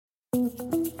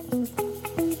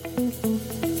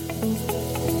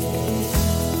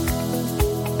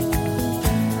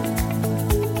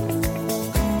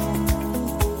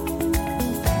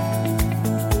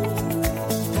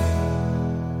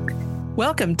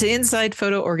Welcome to Inside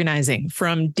Photo Organizing,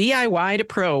 from DIY to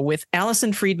Pro, with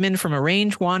Allison Friedman from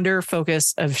Arrange, Wander,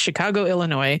 Focus of Chicago,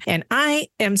 Illinois. And I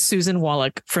am Susan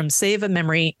Wallach from Save a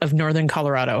Memory of Northern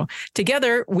Colorado.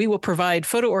 Together, we will provide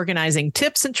photo organizing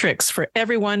tips and tricks for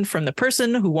everyone from the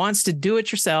person who wants to do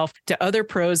it yourself to other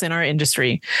pros in our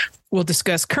industry. We'll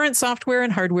discuss current software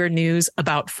and hardware news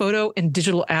about photo and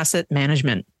digital asset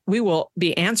management. We will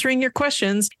be answering your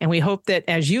questions, and we hope that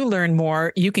as you learn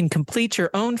more, you can complete your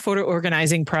own photo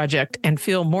organizing project and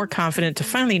feel more confident to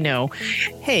finally know,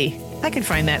 hey, I can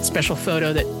find that special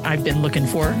photo that I've been looking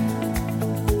for.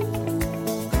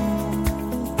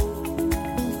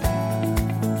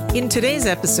 In today's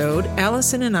episode,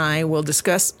 Allison and I will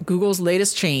discuss Google's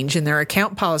latest change in their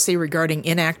account policy regarding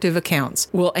inactive accounts.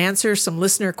 We'll answer some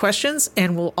listener questions,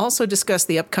 and we'll also discuss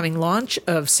the upcoming launch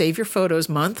of Save Your Photos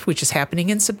Month, which is happening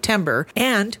in September,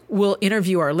 and we'll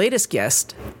interview our latest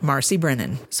guest, Marci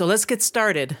Brennan. So let's get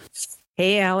started.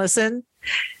 Hey, Allison.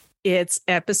 It's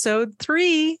episode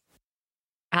 3.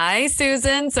 Hi,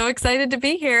 Susan. So excited to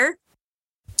be here.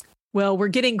 Well, we're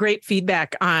getting great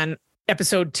feedback on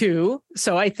episode 2.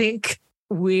 So I think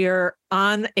we're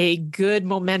on a good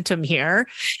momentum here.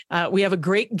 We have a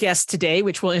great guest today,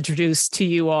 which we'll introduce to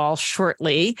you all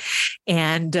shortly.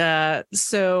 And how's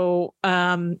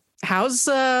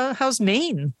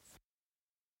Maine?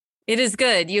 It is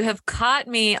good. You have caught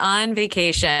me on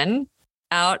vacation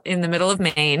out in the middle of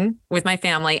Maine with my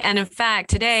family. And in fact,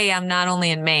 today I'm not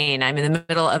only in Maine, I'm in the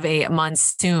middle of a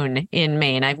monsoon in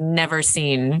Maine. I've never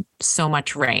seen so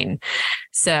much rain.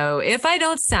 So if I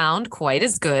don't sound quite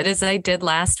as good as I did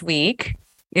last week,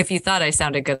 if you thought I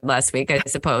sounded good last week, I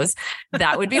suppose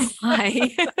that would be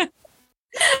why.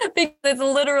 Because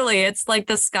it's like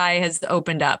the sky has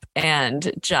opened up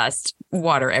and just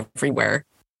water everywhere.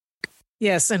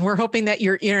 Yes, and we're hoping that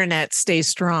your internet stays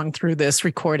strong through this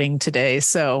recording today.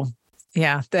 So,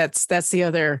 yeah, that's the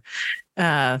other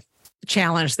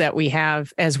challenge that we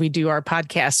have as we do our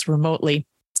podcasts remotely.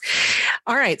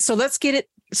 All right, so let's get it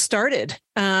started.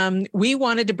 We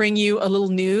wanted to bring you a little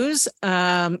news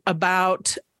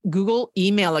about Google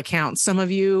email accounts. Some of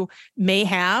you may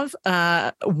have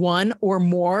one or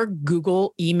more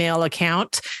Google email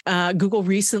account. Google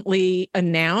recently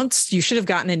announced, you should have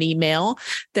gotten an email,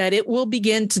 that it will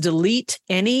begin to delete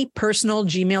any personal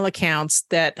Gmail accounts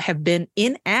that have been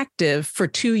inactive for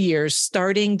 2 years,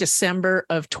 starting December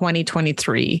of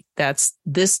 2023. That's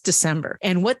this December.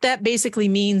 And what that basically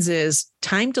means is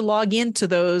time to log into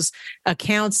those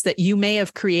accounts that you may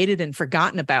have created and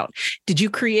forgotten about. Did you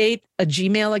create a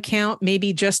Gmail account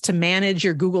maybe just to manage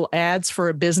your Google ads for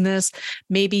a business?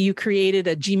 Maybe you created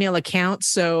a Gmail account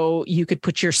so you could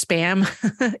put your spam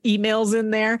emails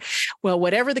in there. Well,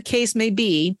 whatever the case may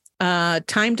be,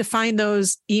 time to find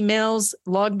those emails,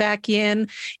 log back in.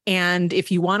 And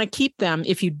if you want to keep them,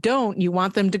 if you don't, you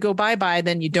want them to go bye-bye,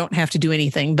 then you don't have to do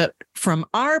anything. But from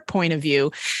our point of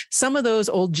view, some of those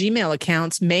old Gmail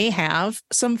accounts may have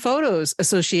some photos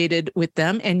associated with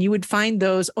them, and you would find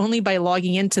those only by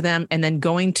logging into them and then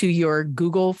going to your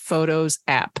Google Photos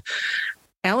app.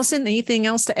 Allison, anything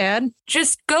else to add?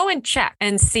 Just go and check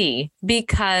and see,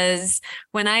 because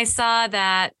when I saw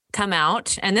that come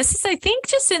out, and this is, I think,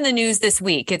 just in the news this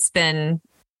week, it's been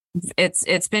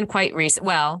quite recent.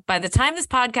 Well, by the time this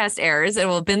podcast airs, it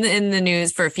will have been in the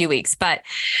news for a few weeks, but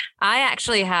I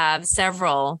actually have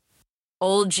several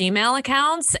old Gmail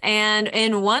accounts, and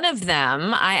in one of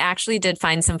them, I actually did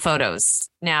find some photos.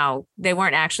 Now, they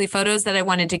weren't actually photos that I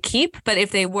wanted to keep, but if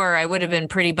they were, I would have been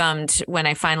pretty bummed when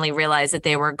I finally realized that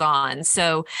they were gone.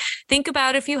 So think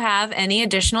about if you have any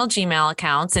additional Gmail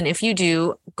accounts, and if you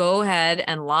do, go ahead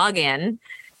and log in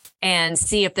and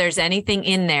see if there's anything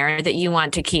in there that you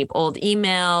want to keep. Old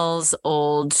emails,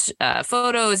 old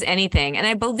photos, anything. And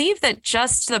I believe that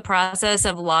just the process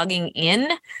of logging in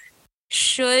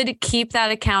should keep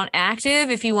that account active.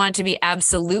 If you want to be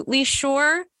absolutely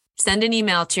sure, send an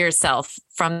email to yourself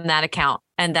from that account,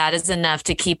 and that is enough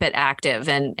to keep it active,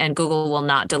 and Google will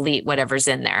not delete whatever's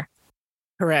in there.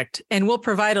 Correct. And we'll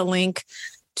provide a link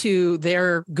to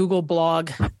their Google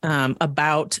blog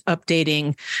about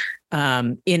updating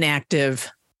inactive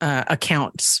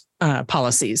accounts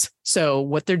policies. So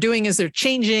what they're doing is they're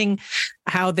changing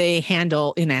how they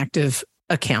handle inactive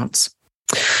accounts.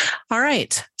 All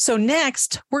right. So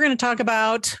next, we're going to talk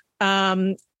about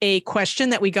a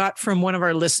question that we got from one of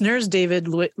our listeners, David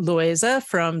Loaiza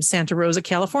from Santa Rosa,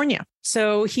 California.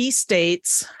 So he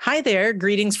states, "Hi there,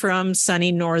 greetings from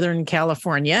sunny Northern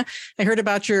California. I heard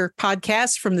about your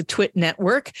podcast from the Twit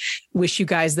Network. Wish you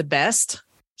guys the best."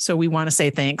 So we want to say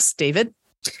thanks, David.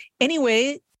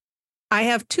 Anyway, I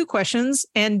have 2 questions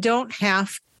and don't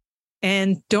have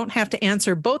and don't have to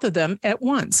answer both of them at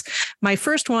once. My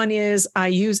first one is I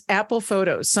use Apple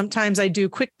Photos. Sometimes I do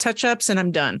quick touch-ups and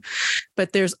I'm done.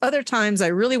 But there's other times I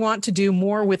really want to do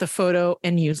more with a photo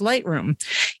and use Lightroom.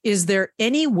 Is there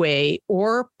any way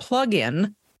or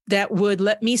plugin that would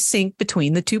let me sync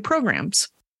between the two programs?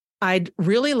 I'd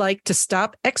really like to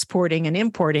stop exporting and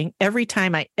importing every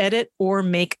time I edit or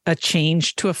make a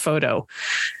change to a photo.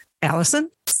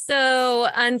 Allison? So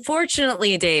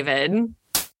unfortunately, David,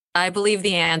 I believe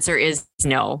the answer is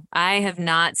no. I have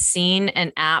not seen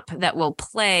an app that will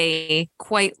play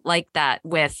quite like that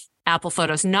with Apple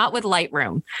Photos, not with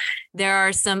Lightroom. There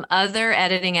are some other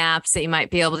editing apps that you might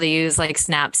be able to use like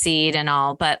Snapseed and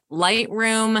all, but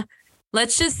Lightroom,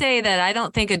 let's just say that I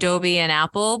don't think Adobe and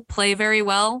Apple play very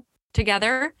well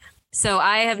together. So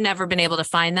I have never been able to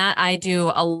find that. I do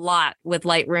a lot with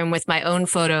Lightroom with my own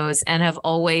photos and have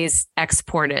always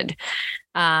exported.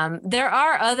 There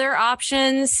are other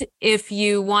options if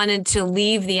you wanted to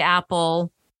leave the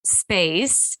Apple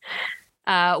space.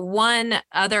 One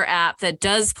other app that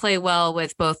does play well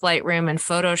with both Lightroom and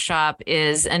Photoshop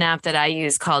is an app that I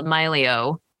use called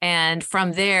Mylio. And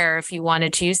from there, if you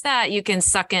wanted to use that, you can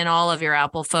suck in all of your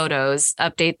Apple photos,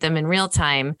 update them in real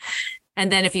time. And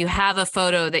then if you have a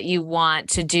photo that you want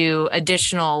to do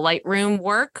additional Lightroom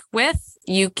work with,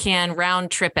 you can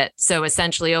round trip it. So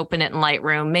essentially open it in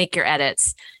Lightroom, make your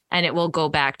edits, and it will go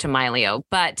back to Mylio.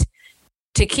 But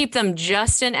to keep them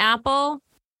just in Apple,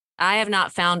 I have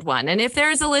not found one. And if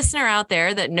there's a listener out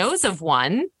there that knows of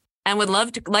one and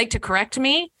would like to correct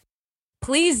me,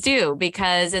 please do,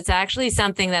 because it's actually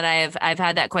something that I've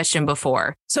had that question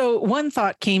before. So one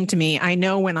thought came to me. I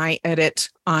know when I edit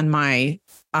on my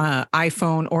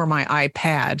iPhone or my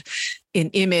iPad, an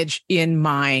image in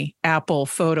my Apple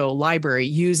photo library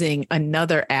using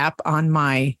another app on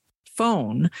my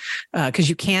phone, because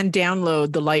you can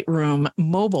download the Lightroom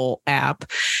mobile app,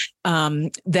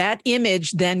 that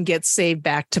image then gets saved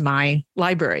back to my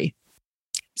library.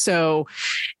 So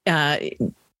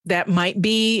that might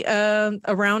be a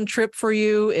round trip for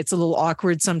you. It's a little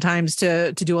awkward sometimes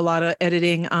to do a lot of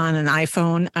editing on an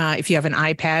iPhone. If you have an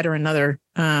iPad or another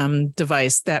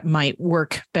device, that might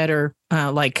work better,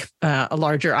 like a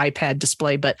larger iPad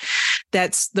display. But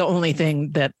that's the only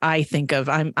thing that I think of.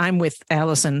 I'm with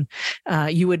Allison.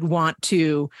 You would want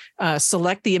to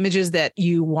select the images that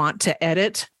you want to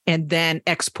edit and then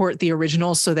export the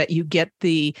original so that you get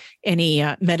any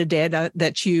metadata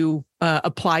that you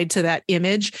applied to that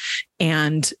image,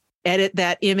 and edit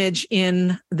that image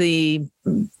in the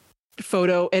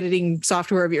photo editing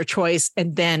software of your choice,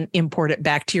 and then import it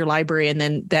back to your library. And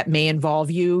then that may involve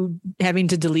you having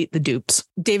to delete the dupes.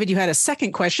 David, you had a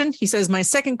second question. He says, my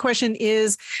second question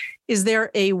is there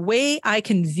a way I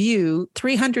can view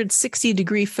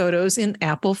 360-degree photos in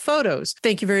Apple Photos?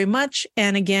 Thank you very much.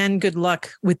 And again, good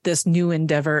luck with this new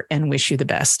endeavor and wish you the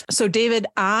best. So David,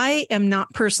 I am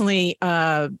not personally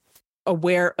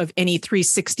aware of any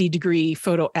 360-degree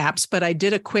photo apps, but I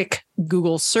did a quick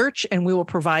Google search, and we will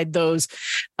provide those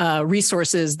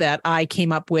resources that I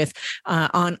came up with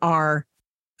on our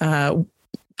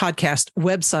podcast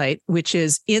website, which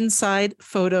is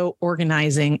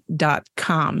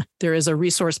insidephotoorganizing.com. There is a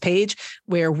resource page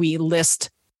where we list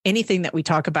anything that we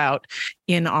talk about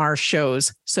in our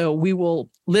shows. So we will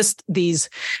list these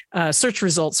search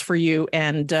results for you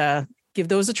and give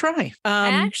those a try. I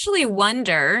actually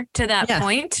wonder, to that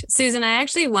point, Susan, I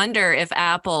actually wonder if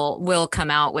Apple will come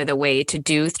out with a way to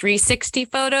do 360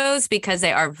 photos, because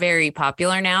they are very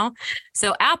popular now.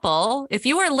 So Apple, if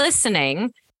you are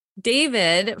listening,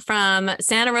 David from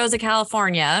Santa Rosa,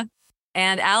 California,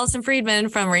 and Allison Friedman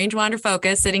from Range Wander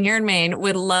Focus sitting here in Maine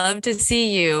would love to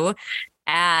see you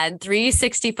add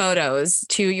 360 photos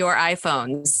to your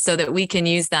iPhones so that we can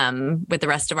use them with the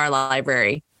rest of our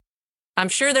library. I'm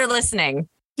sure they're listening,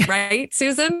 right,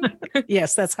 Susan?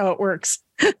 Yes, that's how it works.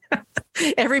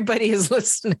 Everybody is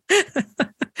listening,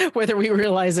 whether we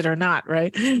realize it or not,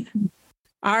 right?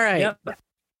 All right. Yep.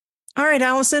 All right,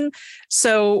 Allison.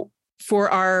 So for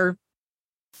our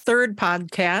third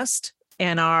podcast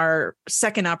and our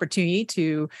second opportunity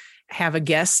to have a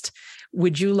guest,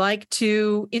 would you like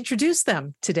to introduce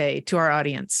them today to our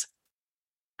audience?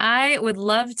 I would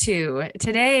love to.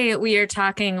 Today, we are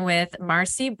talking with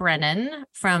Marci Brennan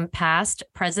from Past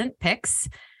Present Pics,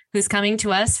 who's coming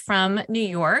to us from New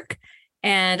York.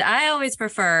 And I always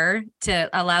prefer to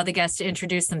allow the guests to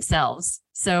introduce themselves.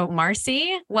 So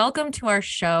Marci, welcome to our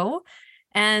show,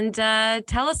 and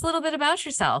tell us a little bit about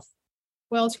yourself.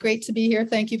 Well, it's great to be here.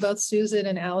 Thank you both, Susan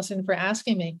and Allison, for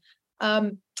asking me.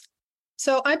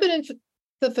 So I've been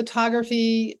the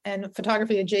photography and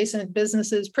photography adjacent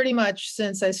businesses pretty much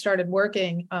since I started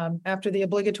working after the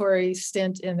obligatory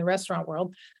stint in the restaurant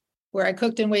world, where I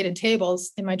cooked and waited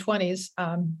tables in my 20s,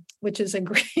 which is a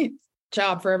great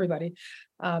job for everybody.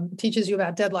 Teaches you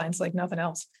about deadlines like nothing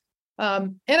else.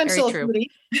 And I'm Very still true. a foodie.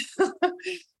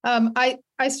 I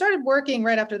started working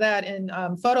right after that in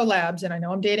photo labs, and I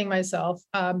know I'm dating myself,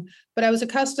 but I was a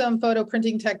custom photo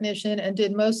printing technician and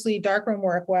did mostly darkroom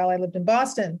work while I lived in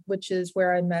Boston, which is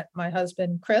where I met my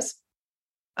husband, Chris,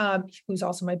 who's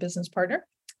also my business partner.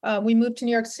 We moved to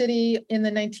New York City in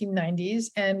the 1990s,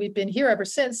 and we've been here ever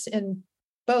since, and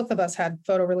both of us had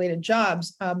photo-related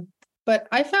jobs. But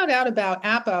I found out about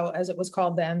APO, as it was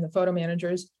called then, the photo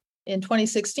managers, in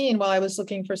 2016 while I was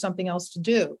looking for something else to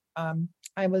do.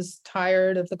 I was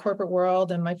tired of the corporate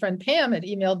world, and my friend Pam had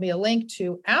emailed me a link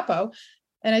to APO,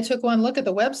 and I took one look at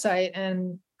the website,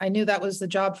 and I knew that was the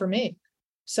job for me.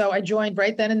 So I joined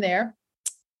right then and there,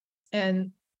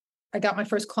 and I got my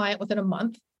first client within a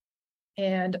month,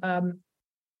 and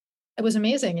it was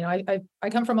amazing. You know, I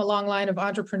come from a long line of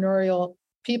entrepreneurial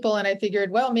people, and I figured,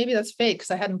 well, maybe that's fake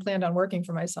because I hadn't planned on working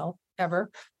for myself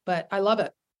ever, but I love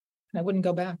it, and I wouldn't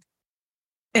go back.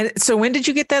 And so when did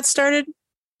you get that started?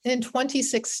 In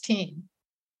 2016.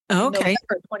 Oh, okay.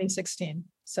 November 2016.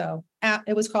 So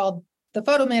it was called, the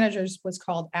photo managers was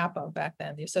called APO back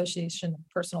then, the Association of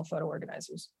Personal Photo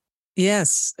Organizers.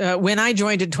 Yes. When I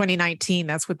joined in 2019,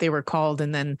 that's what they were called.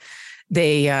 And then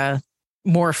they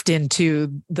morphed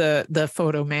into the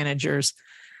photo managers.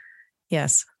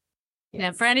 Yes.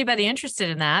 Yeah, for anybody interested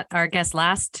in that, our guest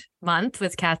last month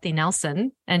was Kathy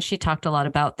Nelson, and she talked a lot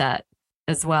about that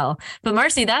as well. But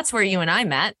Marci, that's where you and I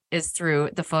met, is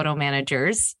through the photo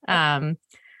managers.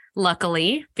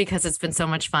 Luckily, because it's been so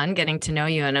much fun getting to know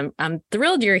you, and I'm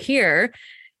thrilled you're here.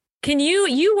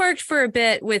 You worked for a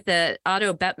bit with the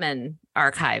Otto Bettman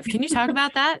archive. Can you talk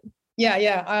about that?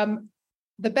 Yeah.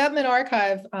 The Bettman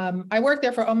archive, I worked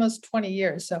there for almost 20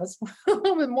 years, so it's a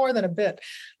little bit more than a bit.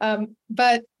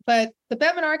 But the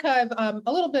Bettman archive,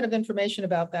 a little bit of information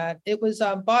about that. It was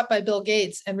bought by Bill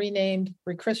Gates and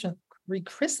rechristened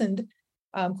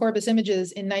Corbis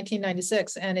Images in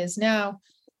 1996, and is now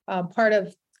part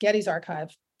of Getty's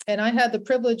archive. And I had the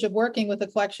privilege of working with a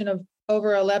collection of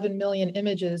over 11 million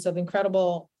images of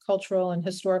incredible cultural and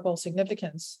historical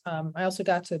significance. I also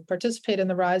got to participate in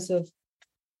the rise of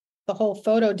the whole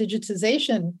photo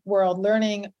digitization world,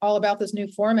 learning all about this new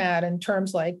format and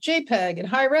terms like JPEG and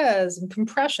high res and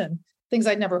compression, things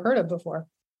I'd never heard of before.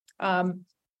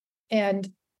 And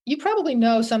you probably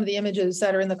know some of the images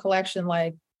that are in the collection,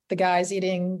 like the guys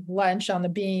eating lunch on the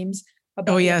beams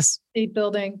above the state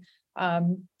building,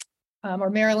 or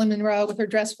Marilyn Monroe with her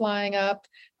dress flying up.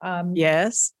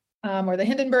 Yes. Or the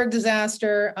Hindenburg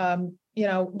disaster.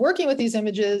 Working with these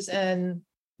images and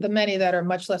the many that are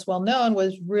much less well known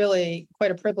was really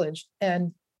quite a privilege.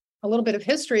 And a little bit of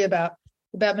history about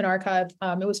the Bettman Archive.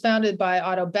 It was founded by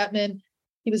Otto Bettman.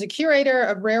 He was a curator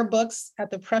of rare books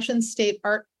at the Prussian State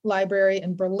Art Library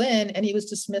in Berlin, and he was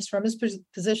dismissed from his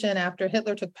position after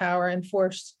Hitler took power and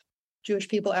forced Jewish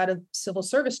people out of civil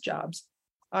service jobs.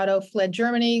 Otto fled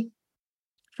Germany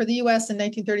for the US in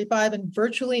 1935 and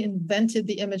virtually invented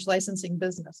the image licensing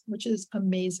business, which is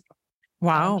amazing.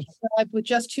 Wow. With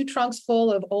just 2 trunks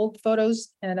full of old photos,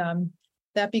 and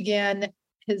that began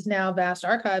his now vast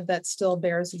archive that still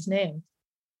bears his name.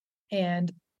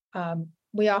 And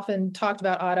we often talked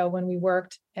about Otto when we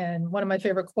worked, and one of my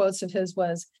favorite quotes of his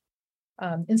was,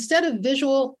 instead of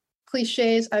visual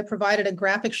cliches, I provided a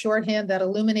graphic shorthand that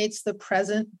illuminates the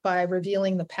present by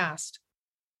revealing the past.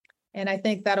 And I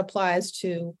think that applies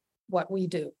to what we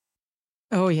do.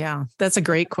 Oh, yeah. That's a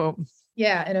great quote.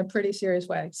 Yeah, in a pretty serious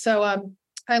way. So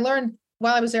I learned,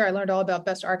 while I was there, I learned all about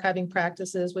best archiving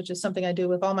practices, which is something I do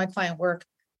with all my client work.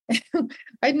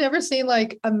 I'd never seen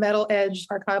like a metal edged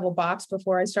archival box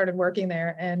before I started working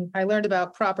there. And I learned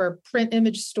about proper print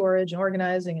image storage and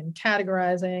organizing and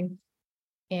categorizing.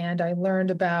 And I learned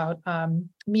about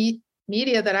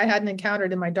media that I hadn't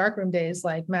encountered in my darkroom days,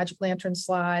 like magic lantern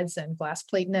slides and glass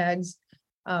plate and eggs.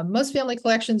 Most family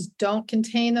collections don't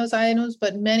contain those items,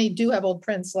 but many do have old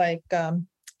prints like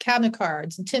cabinet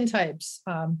cards and tintypes,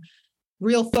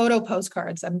 real photo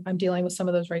postcards. I'm dealing with some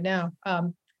of those right now.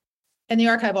 And the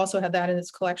archive also had that in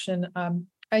its collection.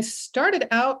 I started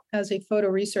out as a photo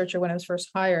researcher when I was first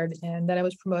hired, and then I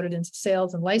was promoted into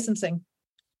sales and licensing,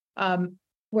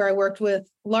 where I worked with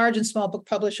large and small book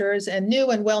publishers and new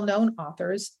and well-known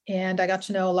authors. And I got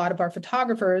to know a lot of our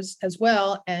photographers as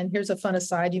well. And here's a fun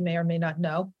aside you may or may not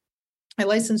know. I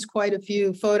licensed quite a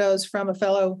few photos from a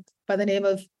fellow by the name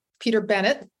of Peter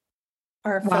Bennett,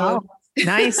 our fellow.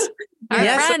 Nice.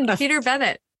 Our friend, Peter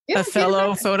Bennett. a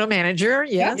fellow photo manager.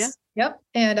 Yes. Yep.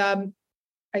 And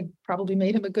I probably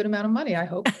made him a good amount of money, I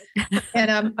hope.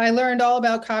 And I learned all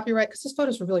about copyright because his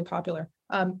photos were really popular.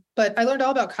 But I learned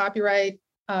all about copyright,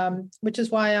 which is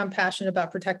why I'm passionate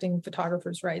about protecting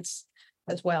photographers' rights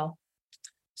as well.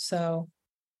 So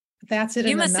that's it.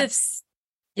 You must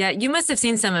have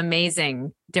seen some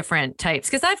amazing different types,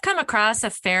 because I've come across a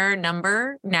fair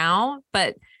number now,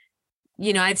 but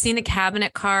I've seen the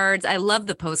cabinet cards. I love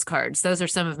the postcards. Those are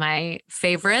some of my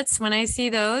favorites when I see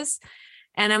those.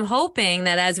 And I'm hoping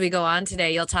that as we go on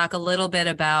today, you'll talk a little bit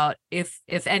about if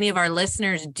any of our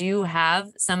listeners do have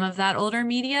some of that older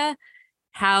media,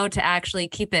 how to actually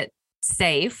keep it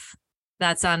safe.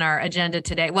 That's on our agenda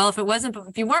today. Well, if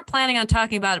you weren't planning on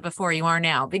talking about it before, you are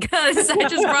now, because I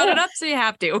just brought it up, so you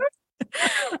have to.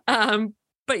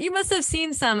 But you must have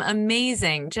seen some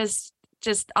amazing, just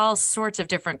all sorts of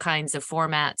different kinds of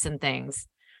formats and things.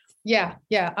 Yeah.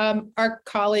 Our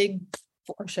colleague,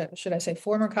 or should I say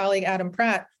former colleague, Adam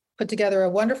Pratt, put together a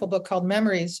wonderful book called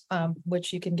Memories,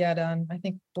 which you can get on, I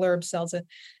think Blurb sells it.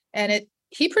 And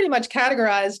he pretty much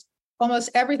categorized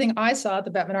almost everything I saw at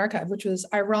the Bettman Archive, which was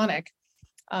ironic,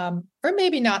 or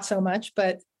maybe not so much,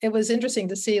 but it was interesting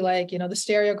to see, like, the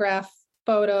stereograph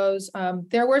photos.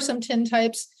 There were some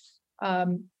tintypes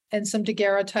and some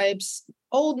daguerreotypes,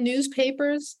 old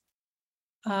newspapers.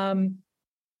 A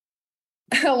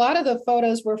lot of the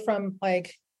photos were from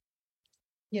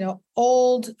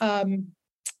old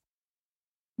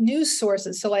news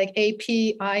sources. So like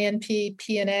AP, INP,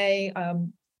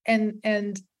 PNA,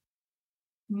 and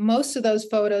most of those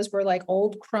photos were like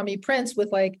old crummy prints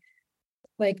with like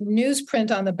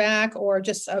newsprint on the back, or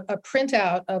just a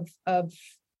printout of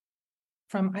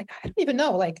from, I don't even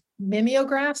know, like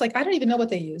mimeographs. Like, I don't even know what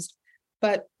they used,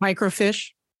 but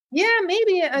microfiche. Yeah,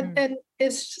 maybe. And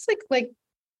it's just like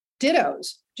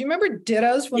dittos. Do you remember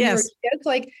dittos when we were kids?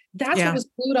 Like, that's what was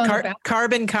glued on the back.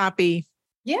 Carbon copy.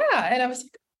 Yeah. And I was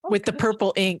like, with the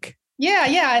purple ink. Yeah.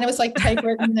 And it was like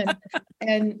typewritten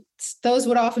and those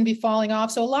would often be falling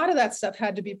off. So a lot of that stuff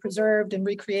had to be preserved and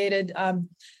recreated.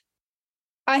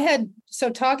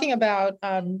 Talking about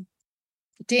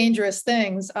dangerous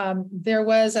things, there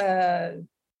was a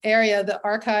area, the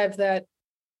archive, that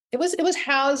it was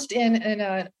housed in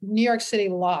a New York City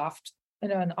loft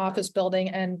in an office building,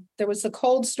 and there was the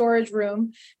cold storage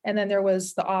room, and then there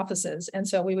was the offices. And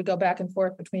so we would go back and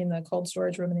forth between the cold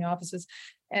storage room and the offices.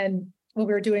 And when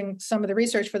we were doing some of the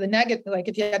research for the negative, like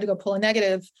if you had to go pull a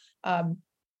negative,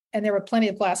 and there were plenty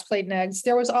of glass plate negs,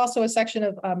 there was also a section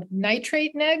of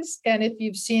nitrate negs. And if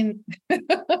you've seen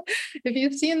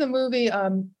the movie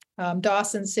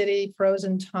Dawson City,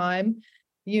 Frozen Time,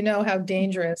 you know how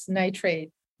dangerous nitrate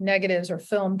negatives or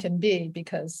film can be,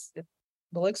 because it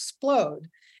will explode.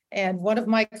 And one of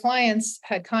my clients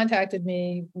had contacted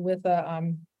me with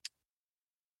the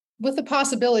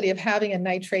possibility of having a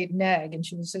nitrate neg, and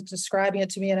she was describing it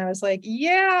to me, and I was like,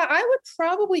 yeah, I would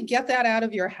probably get that out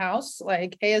of your house,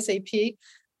 like ASAP.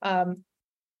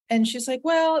 And she's like,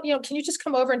 well, can you just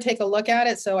come over and take a look at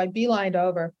it? So I beelined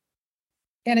over,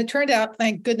 and it turned out,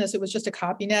 thank goodness, it was just a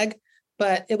copy neg,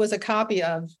 but it was a copy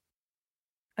of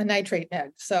a nitrate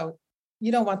neg. So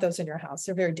you don't want those in your house.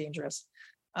 They're very dangerous.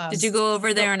 Did you go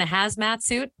over there in a hazmat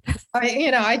suit? I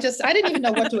didn't even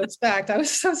know what to expect. I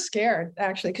was so scared,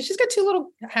 actually, because she's got two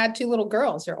little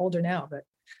girls. They're older now, but.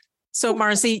 So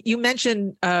Marci, you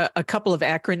mentioned a couple of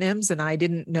acronyms, and I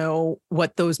didn't know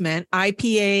what those meant.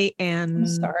 IPA and.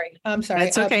 I'm sorry.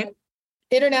 That's okay.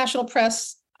 International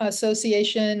Press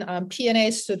Association.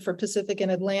 PNA stood for Pacific and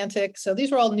Atlantic. So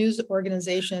these were all news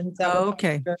organizations that were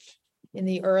in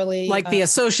the early, like the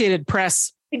Associated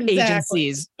Press. Exactly.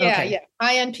 Agencies. Yeah, okay. Yeah.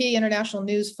 INP, International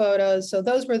News Photos. So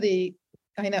those were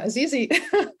I know it's easy.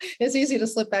 It's easy to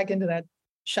slip back into that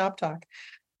shop talk,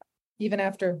 even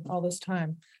after all this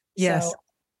time. Yes. So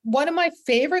one of my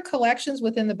favorite collections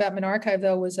within the Bettman Archive,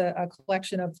 though, was a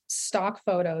collection of stock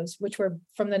photos, which were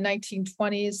from the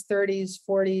 1920s, 30s,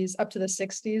 40s, up to the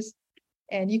 60s.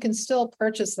 And you can still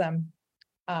purchase them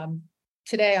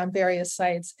today on various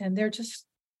sites. And they're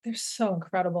so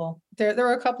incredible. There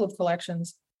are a couple of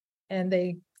collections, and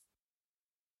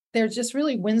they're just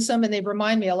really winsome, and they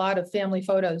remind me a lot of family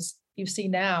photos you see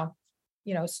now,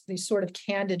 these sort of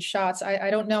candid shots.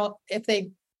 I don't know if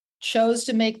they chose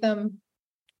to make them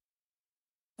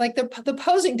like the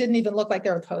posing didn't even look like they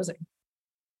were posing,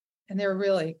 and they're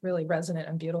really, really resonant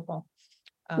and beautiful.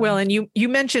 Well, and you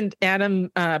mentioned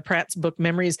Adam Pratt's book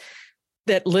Memories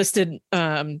that listed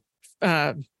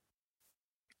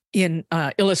in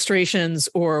illustrations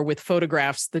or with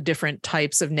photographs, the different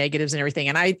types of negatives and everything.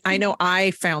 And I know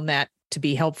I found that to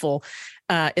be helpful,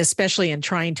 especially in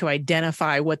trying to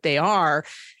identify what they are.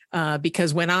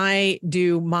 because when I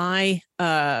do my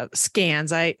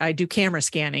scans, I do camera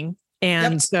scanning.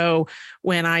 And so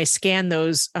when I scan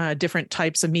those different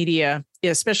types of media,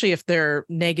 especially if they're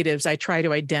negatives, I try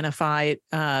to identify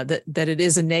that it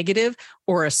is a negative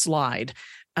or a slide.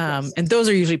 And those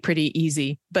are usually pretty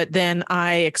easy. But then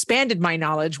I expanded my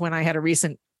knowledge when I had a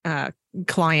recent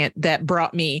client that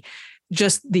brought me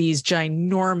just these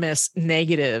ginormous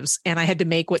negatives. And I had to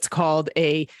make what's called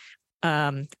a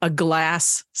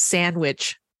glass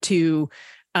sandwich to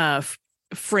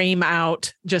frame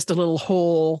out just a little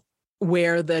hole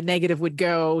where the negative would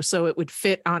go, so it would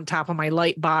fit on top of my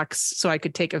light box, so I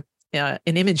could take an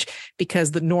image,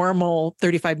 because the normal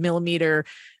 35 millimeter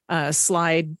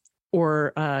slide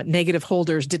or negative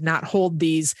holders did not hold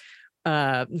these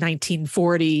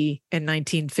 1940 and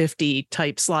 1950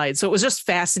 type slides. So it was just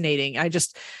fascinating. I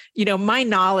just, my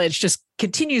knowledge just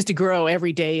continues to grow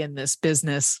every day in this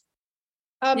business.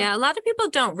 Yeah, a lot of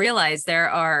people don't realize there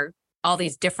are all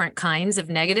these different kinds of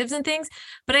negatives and things,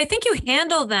 but I think you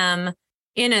handle them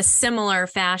in a similar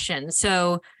fashion.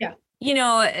 So,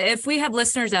 if we have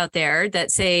listeners out there that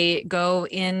say go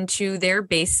into their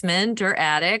basement or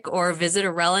attic or visit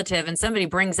a relative and somebody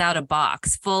brings out a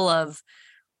box full of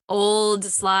old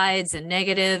slides and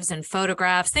negatives and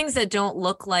photographs, things that don't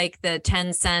look like the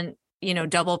 10-cent,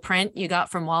 double print you got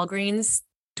from Walgreens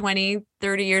 20,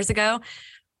 30 years ago.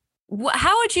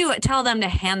 How would you tell them to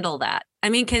handle that? I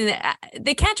mean,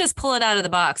 they can't just pull it out of the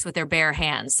box with their bare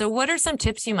hands. So what are some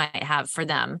tips you might have for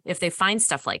them if they find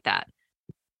stuff like that?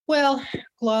 Well,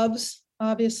 gloves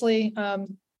obviously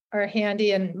are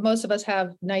handy, and most of us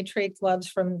have nitrate gloves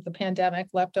from the pandemic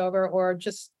left over, or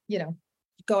just,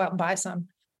 go out and buy some.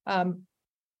 And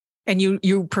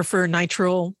you prefer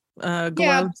nitrile gloves?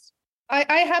 Yeah,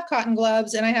 I have cotton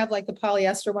gloves, and I have like the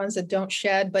polyester ones that don't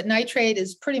shed, but nitrate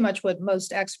is pretty much what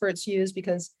most experts use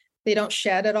because they don't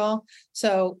shed at all.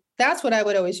 So that's what I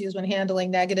would always use when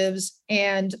handling negatives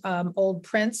and old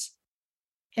prints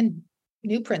and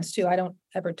new prints too. I don't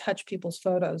ever touch people's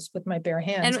photos with my bare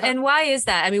hands. And why is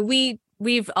that? I mean,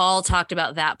 we've all talked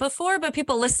about that before, but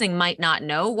people listening might not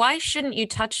know. Why shouldn't you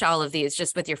touch all of these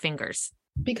just with your fingers?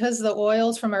 Because the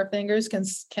oils from our fingers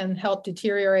can help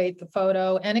deteriorate the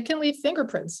photo, and it can leave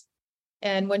fingerprints.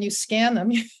 And when you scan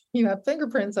them, you have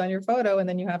fingerprints on your photo, and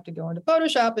then you have to go into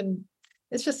Photoshop, and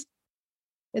it's just,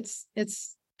 it's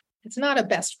not a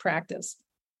best practice.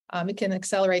 It can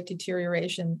accelerate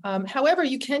deterioration. However,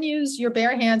 you can use your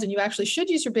bare hands, and you actually should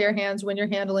use your bare hands when you're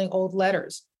handling old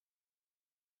letters.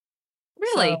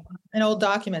 Really? And old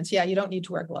documents. Yeah, you don't need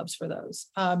to wear gloves for those.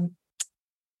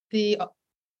 The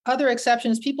other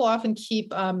exceptions, people often keep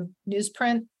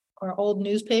newsprint or old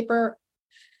newspaper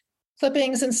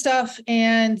clippings and stuff,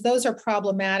 and those are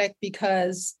problematic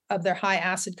because of their high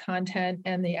acid content,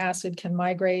 and the acid can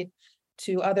migrate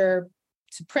to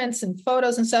prints and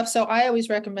photos and stuff. So I always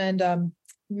recommend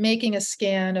making a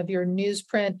scan of your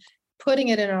newsprint, putting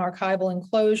it in an archival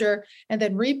enclosure, and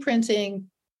then reprinting,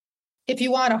 if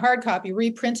you want a hard copy,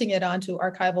 reprinting it onto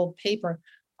archival paper.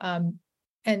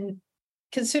 And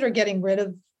consider getting rid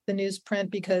of the newsprint,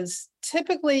 because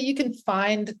typically you can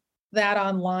find that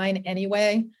online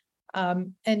anyway.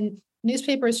 And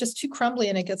newspaper is just too crumbly,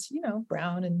 and it gets,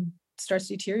 brown and starts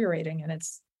deteriorating, and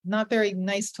it's not very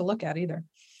nice to look at either.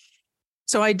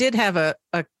 So I did have a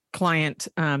client,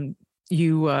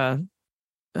 you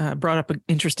brought up an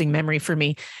interesting memory for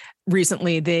me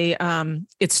recently.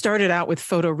 It started out with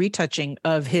photo retouching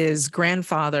of his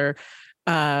grandfather,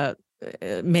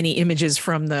 many images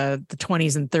from the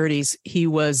 20s and 30s. He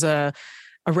was a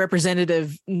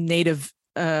representative Native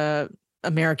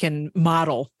American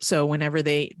model. So whenever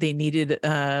they needed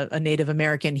a Native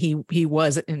American, he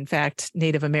was in fact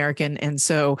Native American. And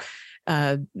so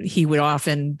he would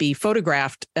often be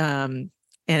photographed and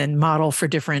model for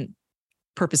different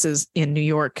purposes in New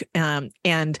York.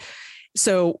 And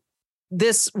so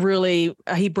this really,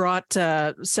 he brought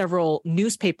several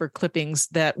newspaper clippings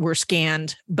that were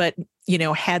scanned, but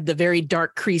had the very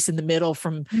dark crease in the middle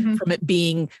from it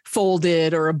being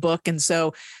folded or a book. And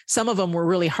so some of them were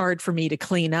really hard for me to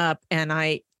clean up. And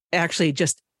I actually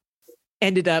just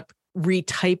ended up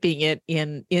retyping it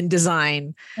in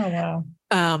InDesign. Oh,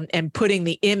 wow. And putting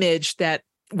the image that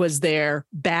was there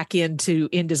back into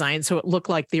InDesign. So it looked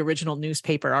like the original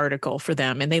newspaper article for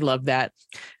them. And they loved that.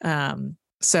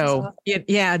 So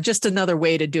yeah, just another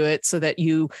way to do it so that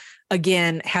you,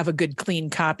 again, have a good clean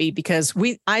copy, because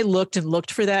I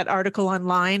looked for that article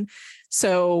online.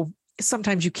 So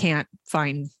sometimes you can't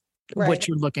find what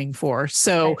you're looking for.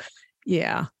 So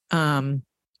yeah.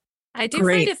 I do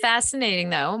find it fascinating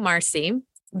though, Marci,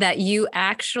 that you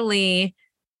actually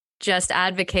just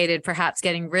advocated perhaps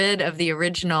getting rid of the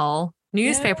original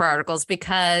newspaper articles,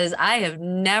 because I have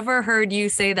never heard you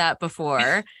say that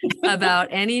before about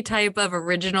any type of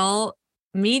original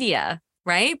media,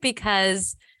 right?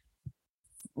 Because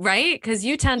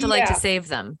you tend to like to save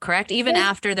them, correct? Even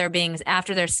after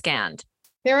they're scanned.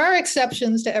 There are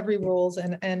exceptions to every rules,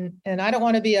 and I don't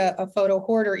want to be a photo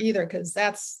hoarder either, because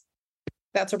that's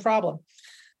a problem.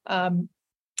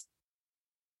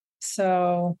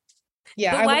 So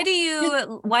yeah. But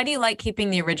why do you like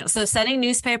keeping the original? So setting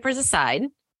newspapers aside.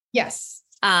 Yes.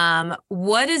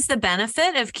 What is the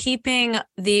benefit of keeping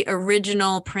the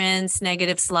original prints,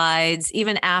 negative slides,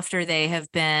 even after they have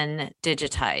been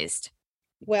digitized?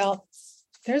 Well,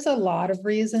 there's a lot of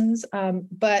reasons,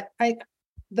 but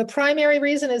the primary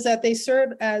reason is that they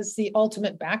serve as the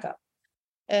ultimate backup.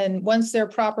 And once they're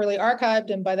properly archived,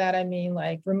 and by that I mean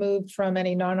like removed from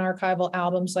any non-archival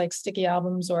albums like sticky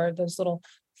albums or those little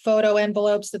photo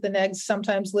envelopes that the negs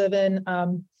sometimes live in,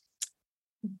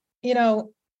 they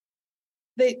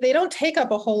don't take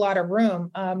up a whole lot of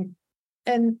room.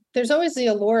 And there's always the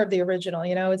allure of the original.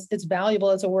 It's valuable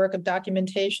as a work of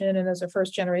documentation and as a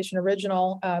first generation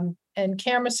original. And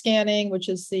camera scanning, which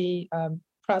is the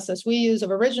process we use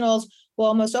of originals, will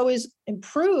almost always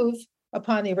improve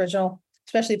upon the original,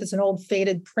 especially if it's an old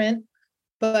faded print.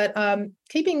 But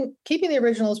keeping the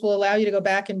originals will allow you to go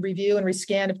back and review and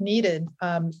rescan if needed.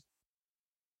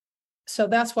 So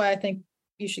that's why I think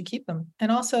you should keep them.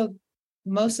 And also,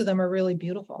 most of them are really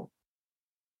beautiful.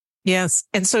 Yes.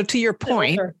 And so to your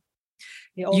point,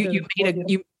 you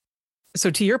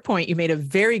made a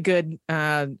very good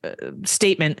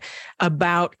statement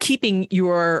about keeping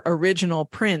your original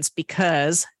prints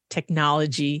because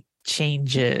technology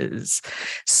changes.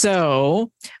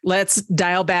 So let's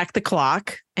dial back the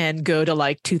clock and go to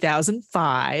like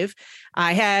 2005.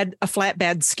 I had a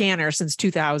flatbed scanner since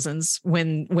 2000s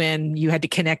when you had to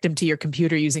connect them to your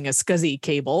computer using a SCSI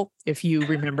cable, if you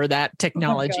remember that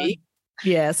technology. Oh,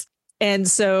 yes. And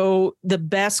so the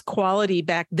best quality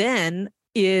back then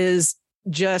is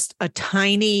just a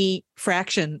tiny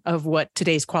fraction of what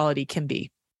today's quality can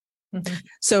be. Mm-hmm.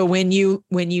 So when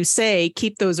you say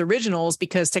keep those originals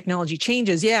because technology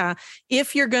changes,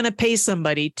 if you're going to pay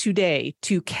somebody today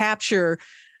to capture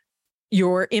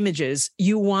your images,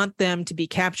 you want them to be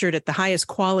captured at the highest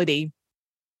quality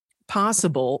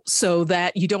possible so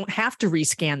that you don't have to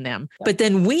rescan them. Yeah. But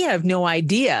then we have no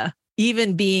idea,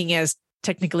 even being as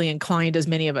technically inclined as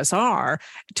many of us are,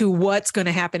 to what's going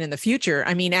to happen in the future.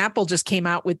 I mean, Apple just came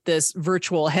out with this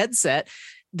virtual headset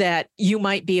that you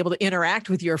might be able to interact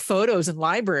with your photos and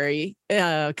library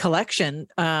collection,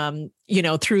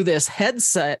 through this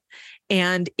headset.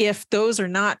 And if those are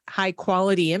not high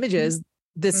quality images,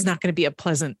 this is not going to be a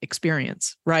pleasant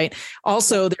experience, right?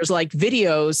 Also, there's like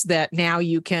videos that now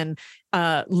you can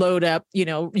load up.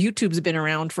 YouTube's been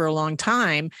around for a long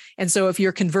time. And so if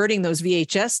you're converting those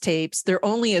VHS tapes, they're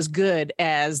only as good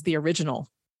as the original.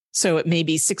 So it may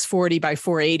be 640 by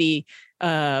 480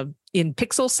 in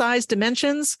pixel size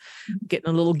dimensions. Getting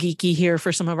a little geeky here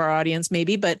for some of our audience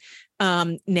maybe, but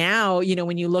now,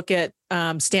 when you look at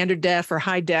standard def or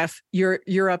high def,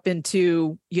 you're up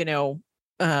into,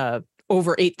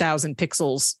 over 8,000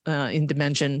 pixels in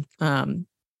dimension. But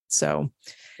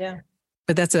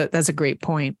that's a great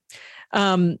point.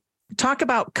 Talk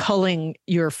about culling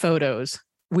your photos.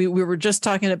 We were just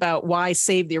talking about why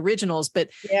save the originals, but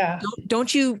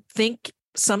don't you think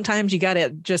sometimes you got to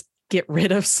just get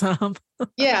rid of some?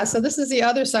 Yeah. So this is the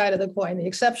other side of the coin, the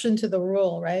exception to the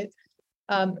rule, right?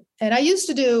 And I used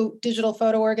to do digital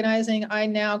photo organizing. I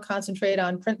now concentrate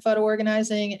on print photo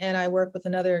organizing, and I work with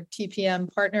another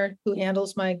TPM partner who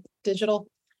handles the digital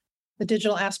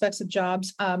aspects of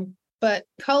jobs. But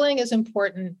culling is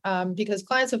important because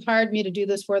clients have hired me to do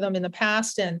this for them in the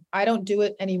past, and I don't do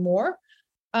it anymore.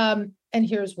 And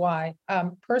here's why.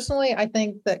 Personally, I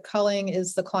think that culling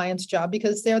is the client's job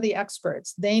because they're the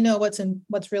experts. They know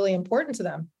what's really important to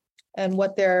them and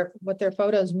what their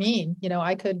photos mean.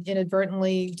 I could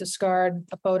inadvertently discard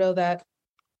a photo that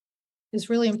is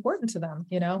really important to them,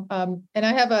 and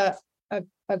I have a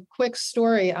quick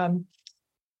story from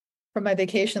my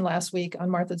vacation last week on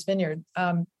Martha's Vineyard.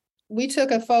 We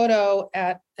took a photo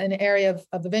at an area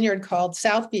of the vineyard called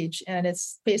South Beach, and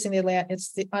it's facing on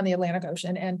the Atlantic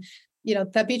Ocean. And,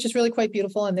 that beach is really quite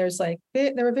beautiful. And it was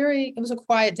a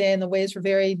quiet day and the waves were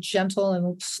very gentle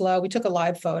and slow. We took a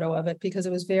live photo of it because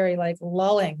it was very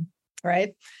lulling,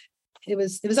 right? It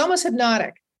was almost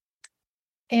hypnotic.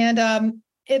 And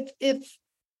if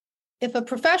a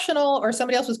professional or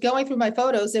somebody else was going through my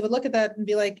photos, they would look at that and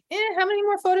be like, how many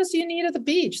more photos do you need of the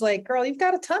beach? Like, girl, you've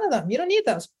got a ton of them. You don't need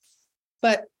those.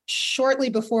 But shortly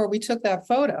before we took that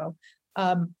photo,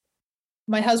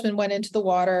 my husband went into the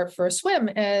water for a swim,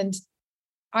 and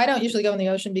I don't usually go in the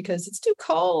ocean because it's too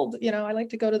cold. I like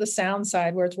to go to the sound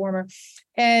side where it's warmer.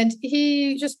 And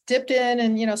he just dipped in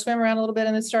and, swam around a little bit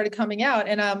and then started coming out.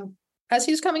 And as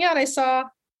he was coming out, I saw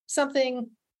something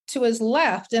to his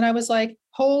left. And I was like,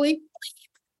 holy,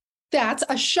 that's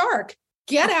a shark.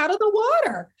 Get out of the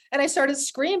water. And I started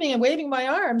screaming and waving my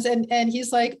arms. And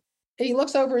he's like, he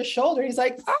looks over his shoulder. He's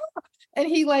like, ah, and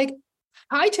he like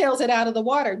hightails it out of the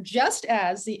water just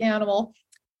as the animal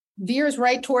veers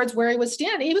right towards where he was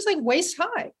standing. He was like waist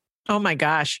high. Oh my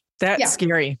gosh. That's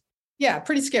scary. Yeah,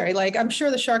 pretty scary. Like, I'm sure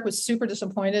the shark was super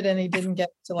disappointed and he didn't get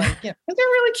to because they're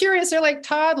really curious. They're like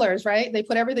toddlers, right? They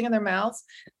put everything in their mouths.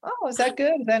 Oh, is that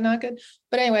good? Is that not good?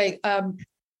 But anyway,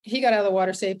 he got out of the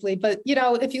water safely. But,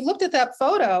 if you looked at that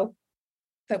photo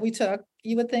that we took,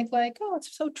 you would think like, oh,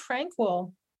 it's so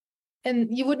tranquil.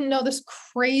 And you wouldn't know this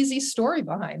crazy story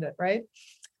behind it, right?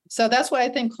 So that's why I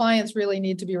think clients really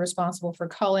need to be responsible for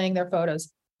culling their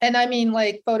photos. And I mean,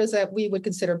 like photos that we would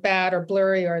consider bad or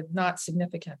blurry or not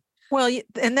significant. Well,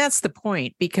 and that's the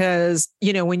point, because,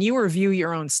 when you review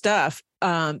your own stuff,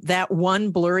 that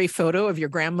one blurry photo of your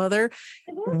grandmother,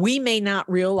 we may not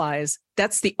realize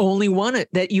that's the only one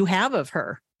that you have of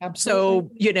her.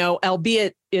 Absolutely. So,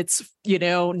 albeit it's,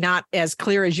 not as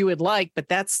clear as you would like, but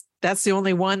that's the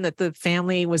only one that the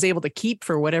family was able to keep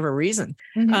for whatever reason.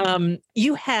 Mm-hmm.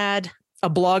 You had a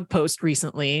blog post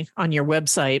recently on your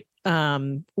website,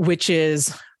 which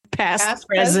is past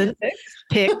present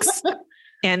pics.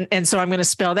 And so I'm going to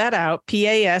spell that out: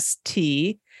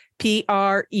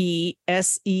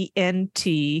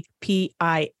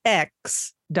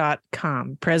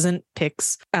 PASTPRESENTPIX.com, present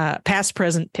pics,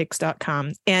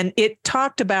 pastpresentpics.com. And it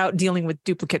talked about dealing with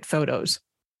duplicate photos.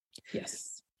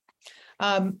 Yes.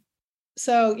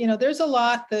 So, there's a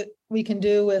lot that we can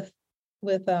do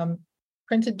with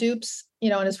printed dupes,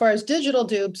 and as far as digital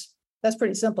dupes, that's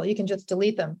pretty simple. You can just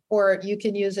delete them, or you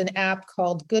can use an app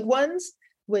called Good Ones,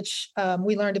 which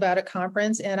we learned about at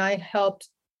conference, and I helped.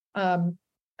 I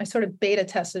sort of beta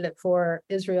tested it for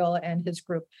Israel and his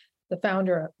group, the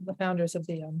founders of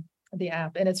the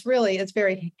app, and it's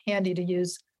very handy to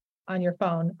use on your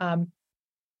phone.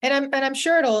 And I'm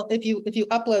sure it'll, if you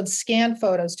upload scanned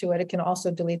photos to it, it can also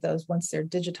delete those once they're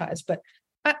digitized. But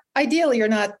ideally, you're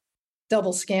not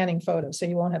double scanning photos, so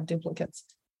you won't have duplicates.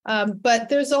 But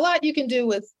there's a lot you can do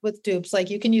with dupes.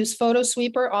 Like you can use Photo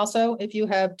Sweeper also. If you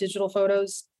have digital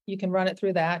photos, you can run it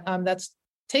through that. That's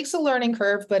takes a learning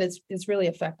curve, but it's really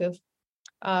effective.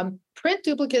 Print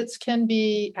duplicates can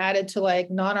be added to like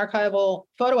non-archival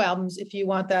photo albums if you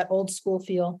want that old school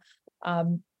feel.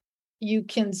 You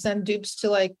can send dupes to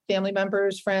like family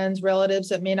members, friends, relatives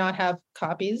that may not have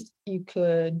copies. You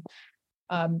could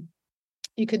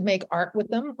make art with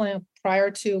them. Prior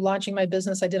to launching my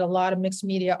business, I did a lot of mixed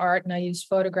media art and I used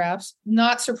photographs.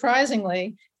 Not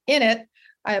surprisingly, in it,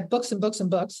 I have books and books and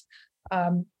books.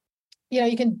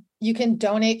 You can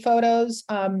donate photos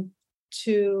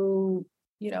to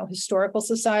historical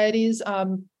societies,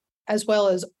 as well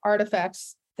as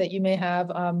artifacts that you may have.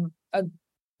 A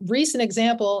recent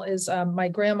example is my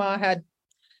grandma had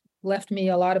left me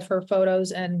a lot of her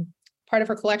photos, and part of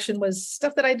her collection was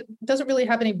stuff that doesn't really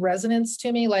have any resonance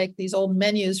to me, like these old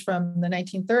menus from the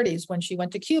 1930s when she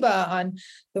went to Cuba on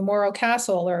the Morro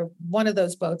Castle, or one of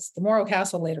those boats. The Morro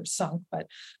Castle later sunk, but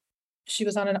she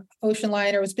was on an ocean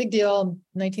liner. It was a big deal in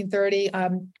 1930.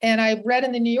 And I read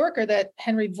in the New Yorker that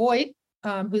Henry Voigt,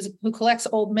 who collects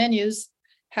old menus,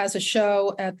 has a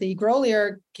show at the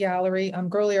Grolier Gallery,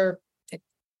 Grolier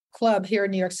Club here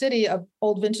in New York City, of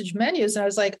old vintage menus. And I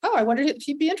was like, oh, I wondered if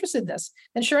he'd be interested in this.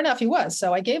 And sure enough, he was.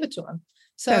 So I gave it to him.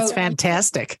 So that's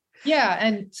fantastic. Yeah.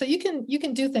 And so you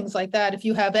can do things like that if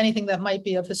you have anything that might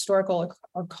be of historical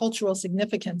or cultural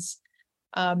significance.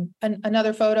 And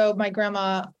another photo my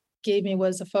grandma gave me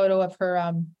was a photo of her,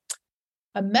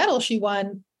 a medal she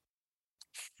won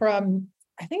from,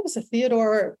 I think it was a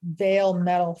Theodore Vail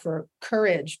medal for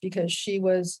courage, because she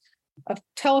was a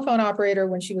telephone operator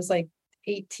when she was like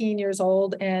 18 years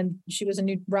old, and she was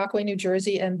in Rockaway, New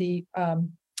Jersey, and the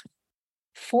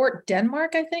Fort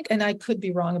Denmark, I think, and I could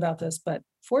be wrong about this, but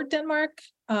Fort Denmark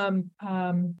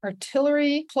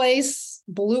artillery place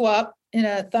blew up in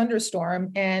a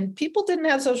thunderstorm, and people didn't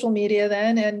have social media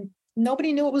then, and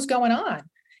nobody knew what was going on.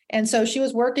 And so she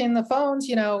was working the phones,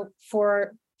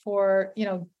 for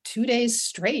 2 days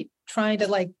straight, trying to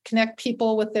like connect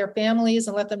people with their families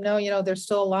and let them know, they're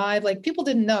still alive. Like people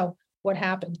didn't know what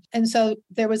happened. And so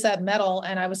there was that medal,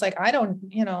 and I was like, I don't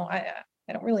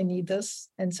really need this.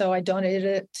 And so I donated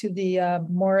it to the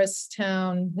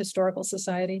Morristown Historical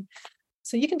Society.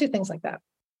 So you can do things like that.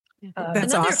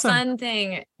 That's Another awesome. fun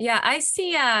thing. Yeah, I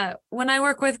see when I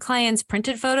work with clients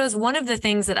printed photos, one of the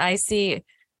things that I see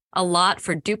a lot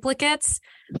for duplicates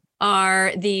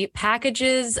are the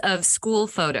packages of school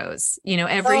photos,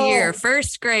 every year,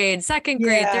 first grade, second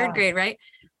grade, third grade, right?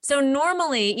 So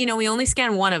normally, we only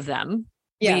scan one of them.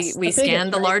 Yes, We scan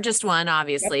the largest one,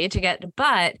 obviously, to get,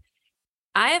 but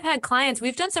I have had clients,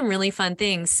 we've done some really fun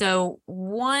things. So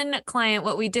one client,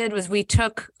 what we did was we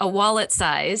took a wallet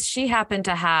size. She happened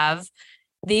to have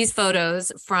these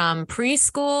photos from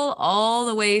preschool all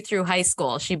the way through high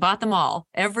school. She bought them all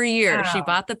every year. Wow. She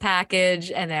bought the package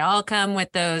and they all come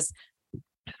with those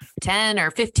 10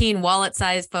 or 15 wallet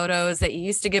size photos that you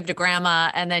used to give to grandma.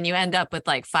 And then you end up with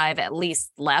like 5 at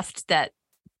least left that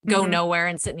go nowhere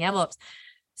and sit in the envelopes.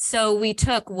 So we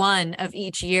took one of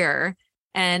each year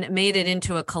and made it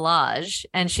into a collage.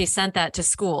 And she sent that to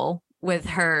school with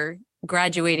her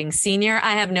graduating senior.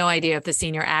 I have no idea if the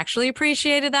senior actually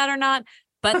appreciated that or not,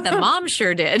 but the mom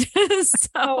sure did.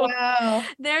 So wow.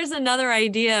 There's another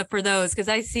idea for those, because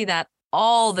I see that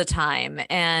all the time.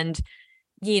 And,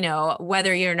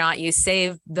 whether or not you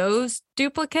save those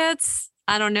duplicates,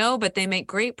 I don't know, but they make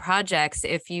great projects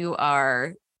if you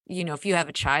are, if you have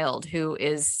a child who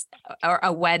is or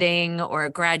a wedding or a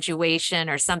graduation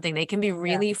or something, they can be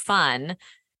really fun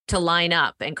to line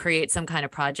up and create some kind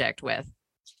of project with.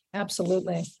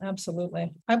 Absolutely.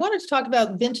 Absolutely. I wanted to talk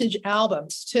about vintage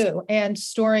albums too, and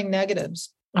storing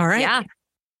negatives. All right. Yeah.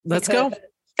 Let's go.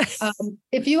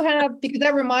 If you have, because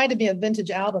that reminded me of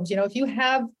vintage albums, if you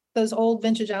have those old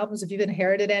vintage albums, if you've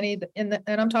inherited any and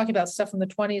I'm talking about stuff from the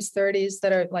 20s, 30s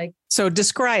that are like. So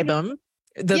describe them.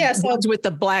 The ones with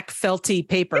the black felty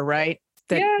paper, right?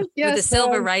 With the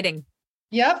silver writing.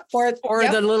 Yep. Or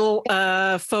the little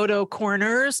photo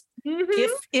corners.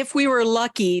 Mm-hmm. If we were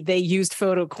lucky, they used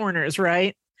photo corners,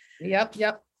 right? Yep.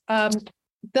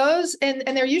 Those and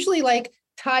they're usually like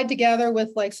tied together with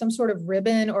like some sort of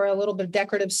ribbon or a little bit of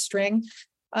decorative string.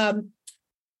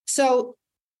 So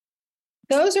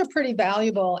those are pretty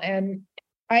valuable, and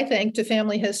I think to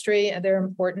family history, and they're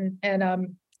important,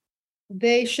 and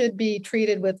they should be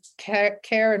treated with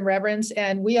care and reverence.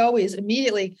 And we always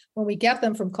immediately, when we get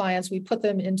them from clients, we put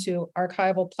them into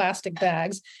archival plastic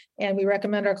bags, and we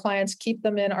recommend our clients keep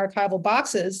them in archival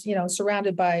boxes,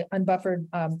 surrounded by unbuffered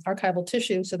archival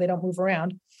tissue so they don't move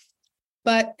around.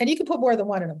 And you can put more than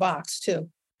one in a box too.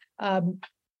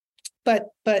 But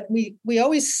we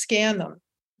always scan them,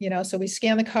 so we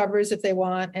scan the covers if they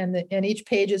want and each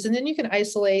pages, and then you can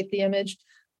isolate the image.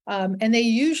 And they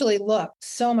usually look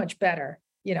so much better,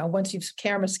 once you've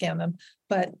camera scanned them.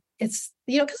 But it's,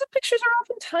 because the pictures are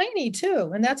often tiny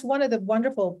too. And that's one of the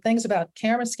wonderful things about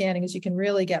camera scanning is you can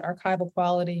really get archival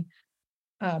quality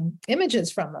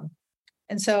images from them.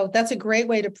 And so that's a great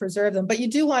way to preserve them. But you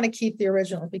do want to keep the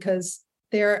original because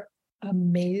they're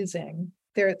amazing.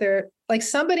 They're like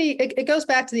it goes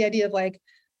back to the idea of like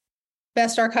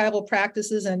best archival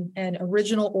practices and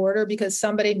original order, because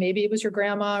somebody, maybe it was your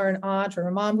grandma or an aunt or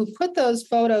a mom who put those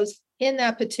photos in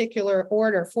that particular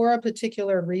order for a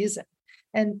particular reason.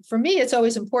 And for me, it's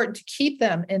always important to keep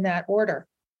them in that order.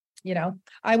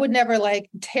 I would never like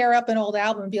tear up an old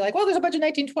album and be like, well, there's a bunch of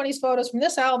 1920s photos from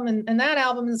this album and that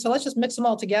album, and so let's just mix them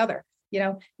all together.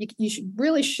 You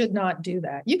really should not do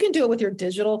that. You can do it with your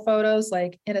digital photos,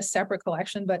 like in a separate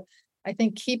collection, but I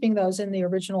think keeping those in the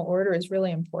original order is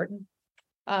really important.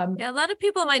 A lot of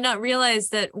people might not realize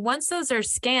that once those are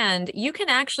scanned, you can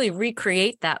actually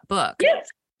recreate that book. Yes,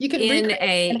 you can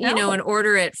and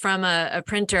order it from a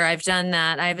printer. I've done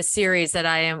that. I have a series that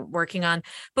I am working on.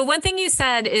 But one thing you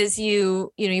said is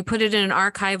you put it in an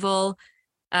archival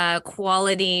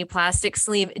quality plastic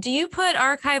sleeve. Do you put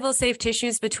archival safe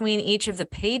tissues between each of the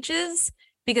pages?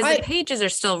 Because the pages are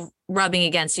still rubbing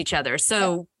against each other.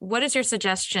 So what is your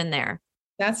suggestion there?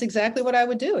 That's exactly what I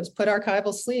would do, is put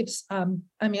archival sleeves,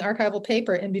 archival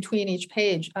paper in between each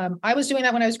page. I was doing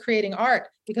that when I was creating art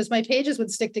because my pages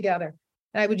would stick together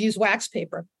and I would use wax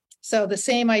paper. So the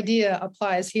same idea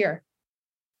applies here.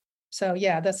 So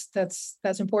yeah,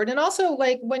 that's important. And also,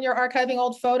 like when you're archiving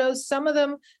old photos, some of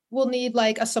them will need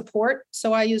like a support.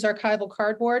 So I use archival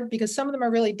cardboard because some of them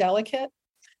are really delicate.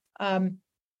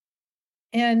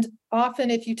 And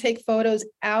often if you take photos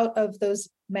out of those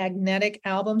magnetic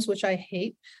albums, which I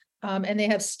hate, and they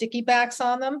have sticky backs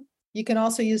on them, you can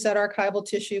also use that archival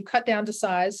tissue cut down to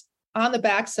size on the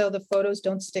back so the photos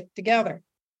don't stick together.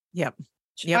 Yep.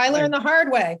 I learned the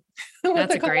hard way.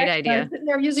 That's a great idea. I'm sitting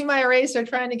there using my eraser,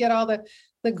 trying to get all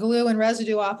the glue and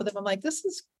residue off of them. I'm like, this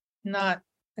is not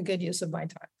a good use of my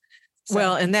time. So.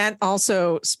 Well, and that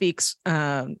also speaks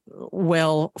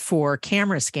well for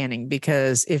camera scanning,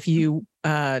 because if you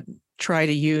try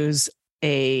to use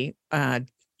a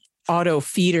auto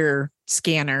feeder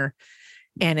scanner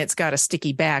and it's got a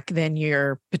sticky back, then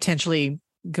you're potentially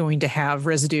going to have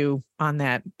residue on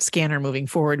that scanner moving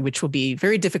forward, which will be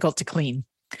very difficult to clean.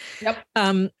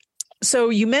 Yep. So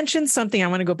you mentioned something I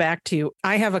want to go back to.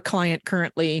 I have a client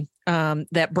currently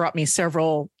that brought me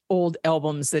several old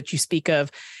albums that you speak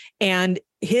of. And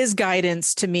his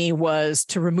guidance to me was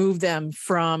to remove them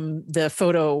from the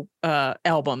photo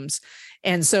albums.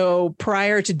 And so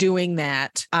prior to doing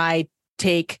that, I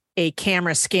take a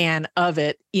camera scan of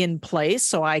it in place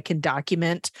so I can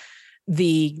document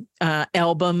the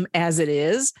album as it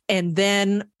is. And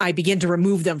then I begin to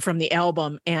remove them from the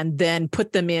album and then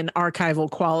put them in archival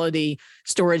quality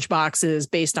storage boxes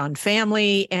based on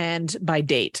family and by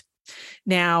date.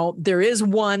 Now, there is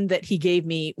one that he gave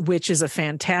me, which is a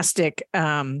fantastic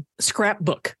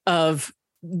scrapbook of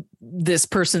this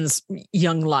person's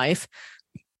young life.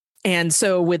 And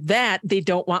so with that, they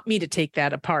don't want me to take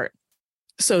that apart.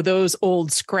 So those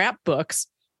old scrapbooks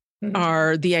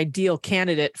are the ideal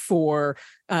candidate for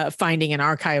finding an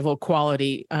archival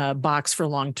quality box for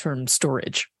long-term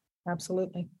storage.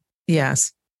 Absolutely.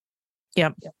 Yes.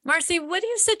 Yep. Marci, what do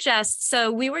you suggest?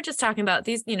 So we were just talking about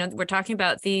these, we're talking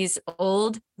about these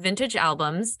old vintage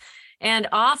albums, and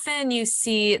often you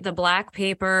see the black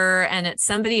paper and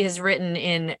somebody has written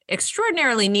in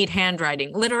extraordinarily neat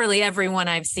handwriting. Literally everyone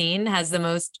I've seen has the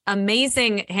most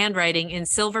amazing handwriting in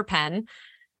silver pen.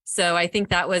 So I think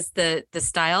that was the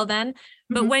style then.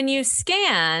 But when you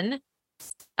scan,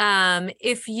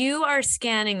 if you are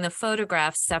scanning the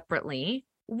photographs separately,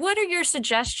 what are your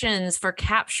suggestions for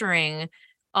capturing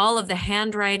all of the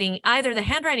handwriting, either the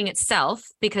handwriting itself,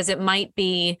 because it might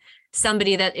be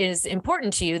somebody that is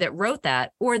important to you that wrote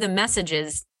that, or the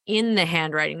messages in the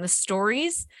handwriting, the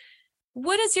stories?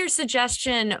 What is your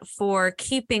suggestion for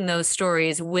keeping those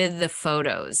stories with the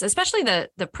photos, especially the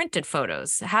printed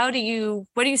photos? What do you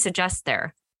suggest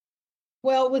there?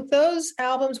 Well, with those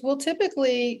albums, we'll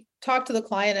typically talk to the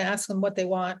client and ask them what they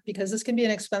want, because this can be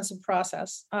an expensive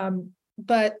process.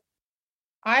 But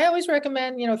I always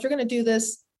recommend, if you're going to do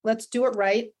this, let's do it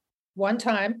right one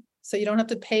time so you don't have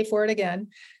to pay for it again.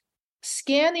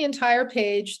 Scan the entire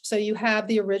page so you have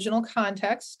the original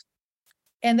context.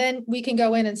 And then we can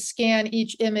go in and scan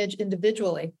each image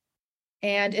individually.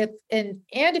 And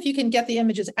if you can get the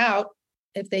images out,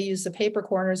 if they use the paper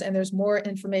corners and there's more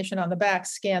information on the back,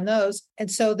 scan those.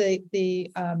 And so the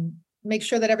make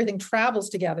sure that everything travels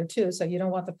together too. So you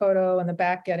don't want the photo and the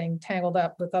back getting tangled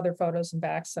up with other photos and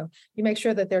backs. So you make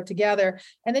sure that they're together.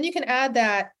 And then you can add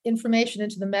that information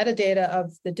into the metadata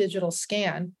of the digital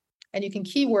scan, and you can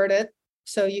keyword it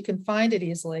so you can find it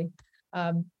easily.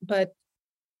 But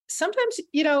sometimes,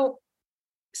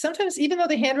 even though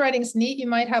the handwriting's neat, you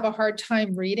might have a hard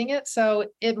time reading it. So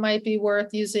it might be worth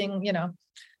using,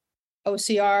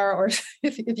 OCR, or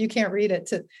if you can't read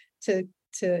it,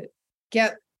 to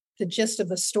get the gist of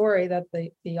the story that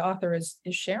the author is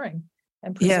sharing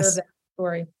and preserve that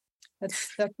story.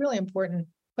 That's really important.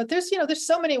 But there's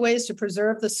so many ways to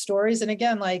preserve the stories. And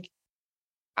again,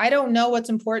 I don't know what's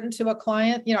important to a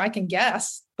client. I can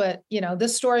guess, but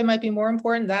this story might be more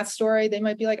important. That story, they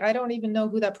might be like, I don't even know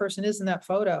who that person is in that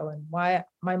photo and why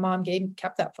my mom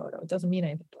kept that photo. It doesn't mean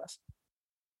anything to us.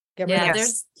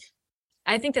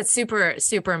 I think that's super,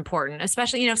 super important,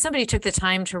 especially, if somebody took the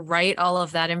time to write all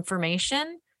of that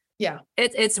information. Yeah.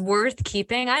 It's worth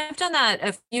keeping. I've done that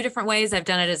a few different ways. I've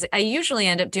done it I usually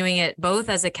end up doing it both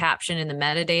as a caption in the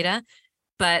metadata.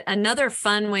 But another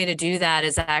fun way to do that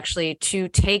is actually to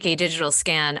take a digital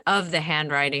scan of the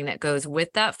handwriting that goes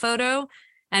with that photo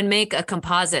and make a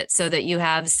composite so that you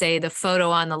have, say, the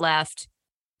photo on the left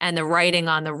and the writing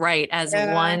on the right as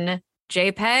one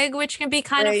JPEG, which can be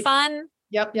kind of fun.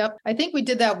 Yep. I think we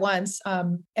did that once,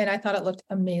 and I thought it looked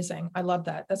amazing. I love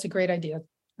that. That's a great idea.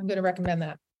 I'm going to recommend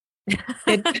that.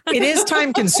 It is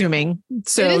time consuming.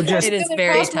 So it is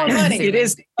very time consuming.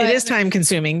 It is time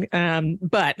consuming.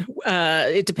 But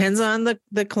it depends on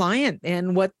the client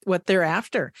and what they're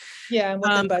after. Yeah. And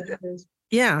what their budget is.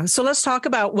 Yeah. So let's talk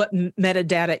about what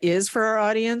metadata is for our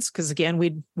audience. Cause again,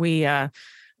 we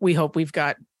hope we've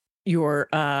got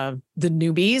the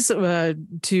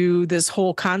newbies to this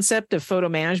whole concept of photo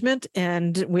management.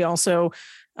 And we also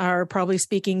are probably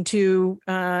speaking to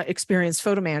experienced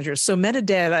photo managers. So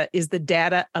metadata is the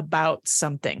data about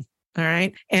something. All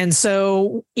right. And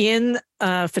so in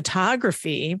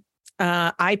photography,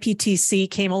 IPTC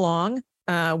came along,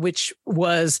 which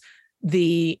was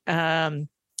the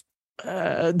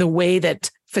way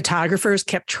that photographers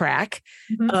kept track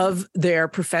of their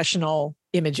professional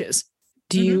images.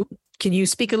 Can you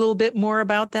speak a little bit more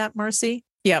about that, Marci?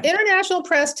 Yeah. International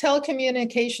Press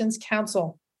Telecommunications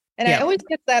Council And I always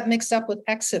get that mixed up with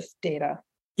EXIF data.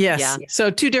 Yes. Yeah.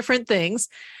 So two different things.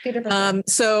 Two different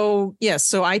things. So yes.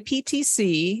 So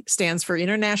IPTC stands for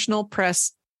International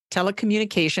Press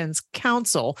Telecommunications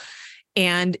Council,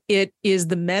 and it is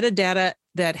the metadata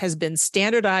that has been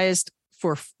standardized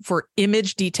for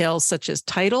image details such as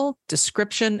title,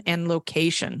 description, and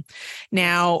location.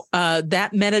 Now,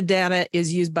 that metadata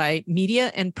is used by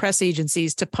media and press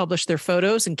agencies to publish their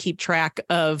photos and keep track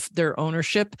of their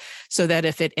ownership, so that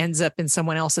if it ends up in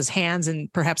someone else's hands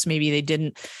and perhaps maybe they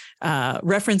didn't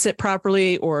reference it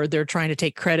properly, or they're trying to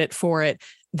take credit for it,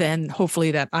 then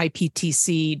hopefully that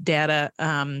IPTC data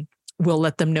will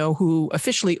let them know who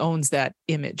officially owns that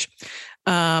image.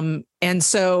 And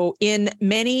so in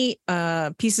many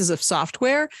pieces of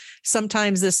software,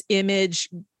 sometimes this image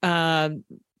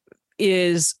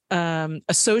is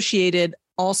associated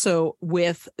also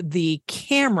with the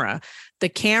camera. The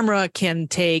camera can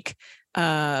take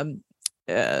the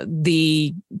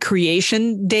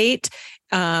creation date,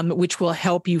 which will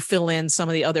help you fill in some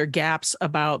of the other gaps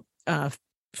about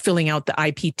filling out the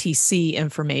IPTC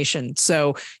information.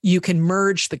 So you can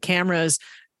merge the camera's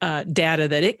data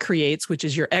that it creates, which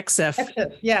is your EXIF.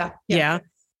 Yeah.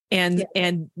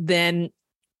 And then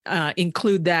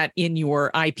include that in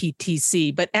your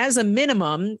IPTC. But as a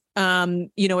minimum,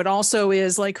 it also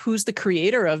is like, who's the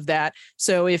creator of that?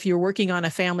 So if you're working on a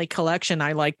family collection,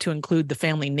 I like to include the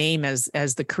family name as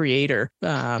the creator.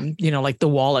 Like the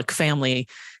Wallach family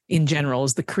in general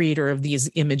is the creator of these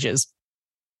images.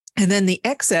 And then the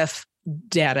EXIF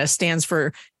data stands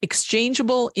for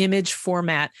Exchangeable Image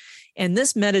Format. And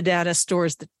this metadata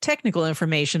stores the technical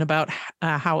information about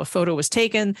how a photo was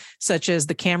taken, such as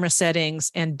the camera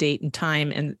settings and date and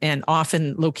time, and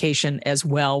often location as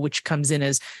well, which comes in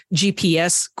as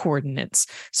GPS coordinates.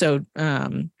 So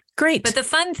great. But the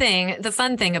fun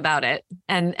thing about it,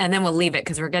 and then we'll leave it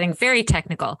because we're getting very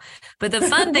technical. But the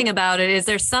fun thing about it is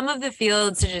there's some of the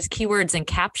fields, such as keywords and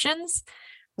captions,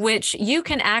 which you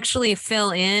can actually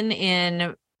fill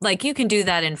in, like you can do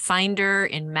that in Finder,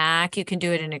 in Mac, you can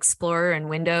do it in Explorer and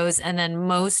Windows, and then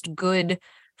most good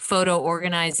photo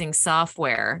organizing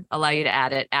software allow you to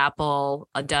add it. Apple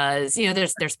does,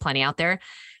 there's plenty out there,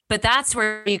 but that's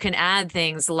where you can add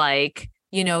things like,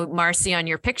 Marci, on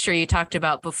your picture you talked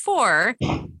about before,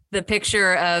 the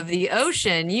picture of the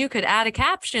ocean, you could add a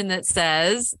caption that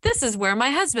says, "This is where my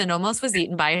husband almost was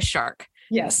eaten by a shark."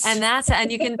 Yes.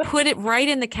 And you can put it right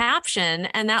in the caption,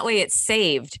 and that way it's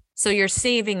saved. So you're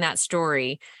saving that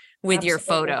story with your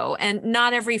photo, and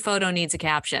not every photo needs a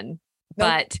caption,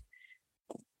 but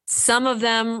some of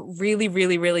them really,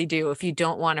 really, really do, if you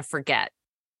don't want to forget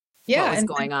what was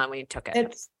going on when you took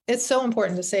it. It's so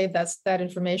important to save that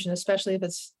information, especially if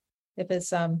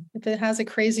it has a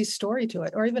crazy story to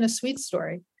it, or even a sweet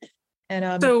story.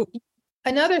 And so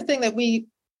another thing that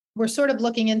we're sort of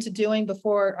looking into doing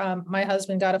before my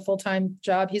husband got a full-time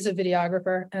job. He's a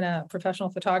videographer and a professional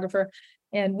photographer.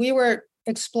 And we were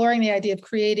exploring the idea of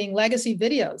creating legacy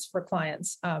videos for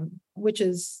clients, which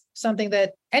is something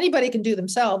that anybody can do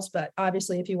themselves. But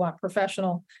obviously, if you want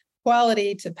professional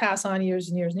quality to pass on years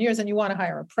and years and years, and you want to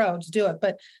hire a pro to do it.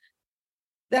 But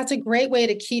that's a great way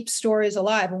to keep stories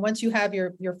alive. And once you have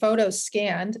your photos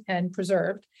scanned and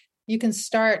preserved, you can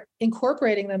start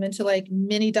incorporating them into like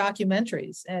mini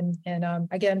documentaries. And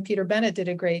again, Peter Bennett did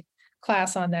a great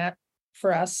class on that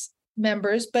for us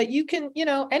members, but you can,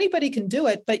 anybody can do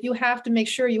it, but you have to make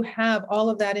sure you have all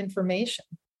of that information,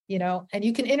 and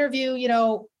you can interview,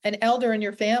 an elder in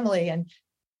your family and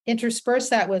intersperse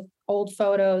that with old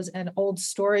photos and old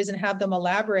stories and have them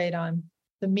elaborate on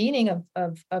the meaning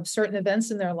of certain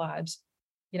events in their lives,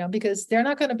 because they're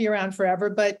not going to be around forever,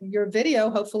 but your video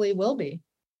hopefully will be.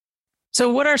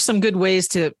 So what are some good ways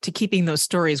to keeping those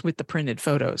stories with the printed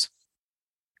photos?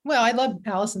 Well, I love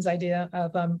Allison's idea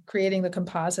of creating the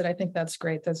composite. I think that's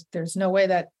great. There's no way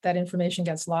that information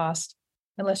gets lost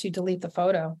unless you delete the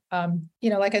photo.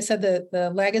 Like I said,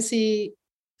 the legacy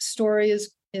story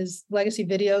is legacy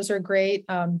videos are great.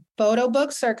 Photo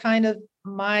books are kind of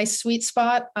my sweet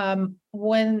spot.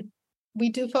 When we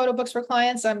do photo books for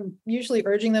clients, I'm usually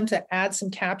urging them to add some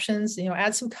captions,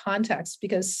 add some context,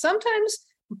 because sometimes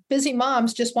busy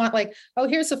moms just want like, oh,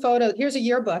 here's a photo, here's a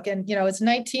yearbook. And, it's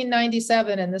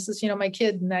 1997. And this is, my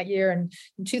kid in that year and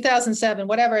in 2007,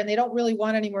 whatever. And they don't really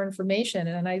want any more information.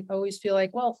 And I always feel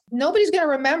like, well, nobody's going to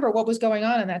remember what was going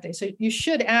on that day. So you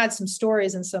should add some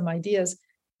stories and some ideas.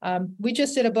 We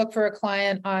just did a book for a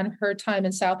client on her time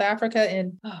in South Africa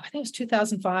in, I think it was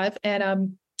 2005.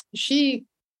 And she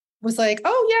was like,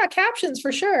 oh yeah, captions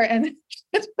for sure. And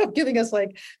giving us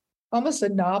like almost a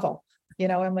novel.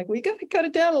 I'm like, we got to cut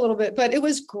it down a little bit, but it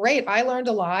was great. I learned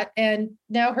a lot. And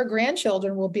now her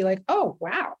grandchildren will be like, oh,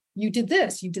 wow, you did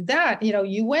this, you did that.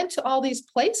 You went to all these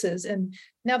places, and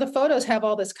now the photos have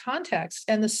all this context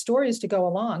and the stories to go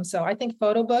along. So I think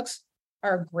photo books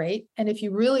are great. And if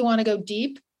you really want to go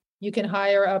deep, you can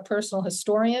hire a personal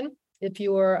historian. If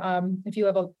you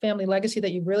have a family legacy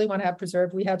that you really want to have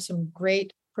preserved, we have some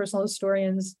great personal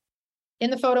historians in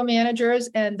the photo managers,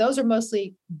 and those are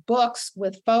mostly books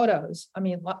with photos. I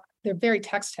mean, they're very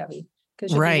text heavy.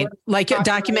 Right. Like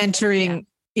documenting,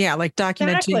 like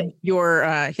documenting your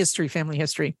family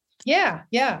history. Yeah.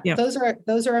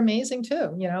 Those are amazing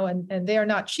too, and they are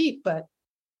not cheap, but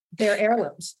they're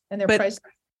heirlooms and they're priced.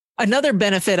 Another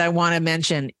benefit I want to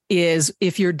mention is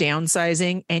if you're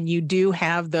downsizing and you do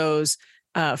have those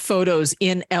photos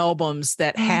in albums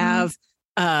that have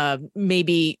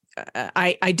maybe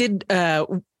I did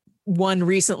one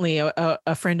recently.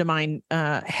 A friend of mine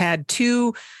had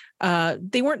two.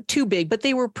 They weren't too big, but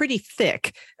they were pretty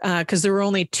thick because there were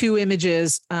only 2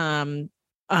 images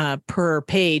per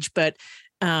page. But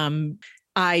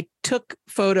I took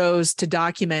photos to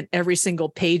document every single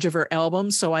page of her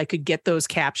album so I could get those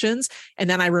captions. And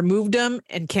then I removed them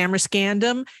and camera scanned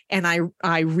them, and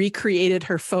I recreated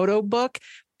her photo book.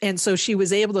 And so she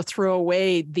was able to throw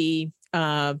away the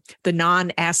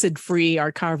non-acid free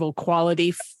archival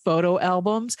quality photo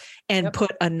albums and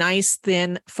put a nice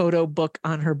thin photo book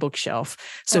on her bookshelf.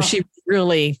 So she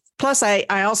really, plus I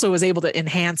also was able to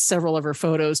enhance several of her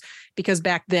photos because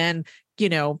back then,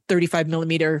 35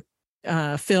 millimeter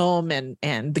film and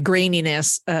the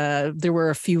graininess, there were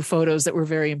a few photos that were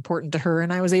very important to her,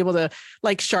 and I was able to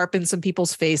sharpen some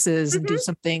people's faces and do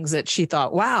some things that she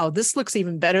thought, wow, this looks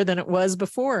even better than it was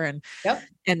before. And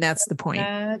that's the point.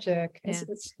 Magic.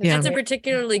 That's a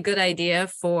particularly good idea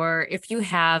for if you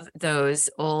have those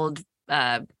old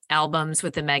albums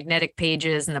with the magnetic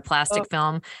pages and the plastic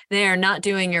film. They are not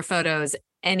doing your photos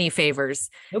any favors.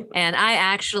 Nope. And I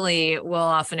actually will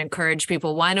often encourage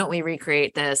people, why don't we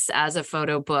recreate this as a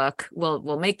photo book?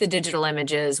 We'll make the digital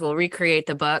images, we'll recreate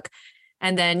the book,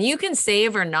 and then you can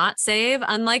save or not save.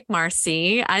 Unlike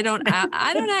Marci, I don't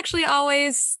actually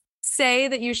always say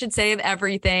that you should save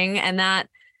everything. And that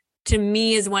to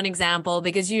me is one example,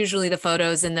 because usually the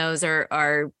photos in those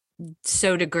are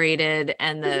so degraded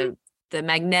and the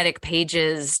magnetic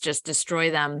pages just destroy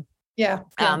them. Yeah.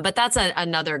 But that's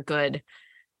another good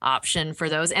option for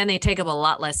those, and they take up a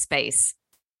lot less space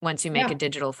once you make a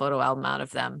digital photo album out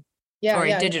of them, or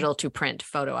a digital to print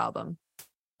photo album.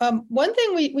 One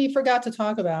thing we forgot to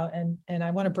talk about, and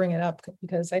I want to bring it up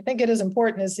because I think it is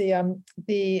important, is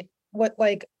the what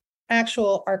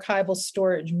actual archival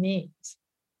storage means.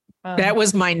 That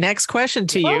was my next question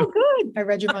to you. Oh, good. I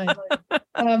read your mind.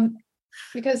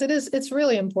 Because it's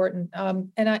really important.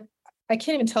 And I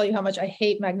can't even tell you how much I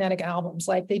hate magnetic albums.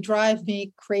 They drive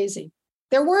me crazy.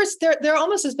 They're worse. They're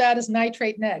almost as bad as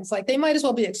nitrate negs. They might as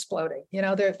well be exploding.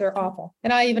 They're awful.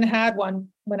 And I even had one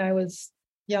when I was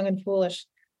young and foolish.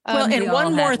 And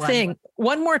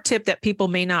one more tip that people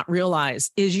may not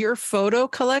realize is your photo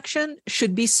collection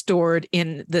should be stored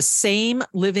in the same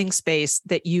living space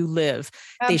that you live.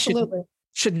 Absolutely. They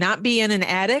should not be in an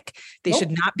attic. They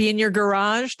should not be in your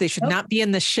garage. They should not be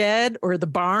in the shed or the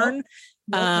barn.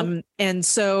 And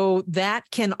so that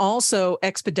can also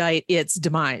expedite its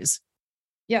demise.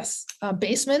 Yes.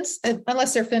 Basements,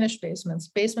 unless they're finished basements.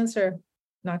 Basements are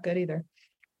not good either.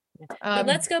 But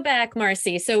let's go back,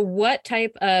 Marci. So what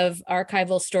type of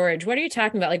archival storage? What are you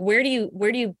talking about? Where do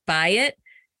you buy it?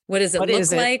 What does it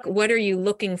look like? What are you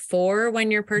looking for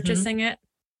when you're purchasing it?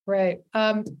 Right.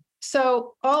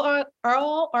 So all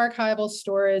archival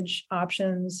storage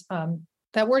options,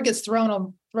 that word gets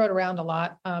thrown around a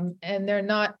lot, and they're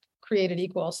not created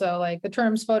equal. So the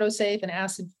terms photo safe and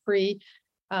acid free,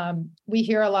 we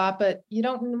hear a lot, but you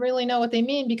don't really know what they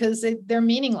mean because they're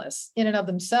meaningless in and of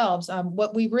themselves.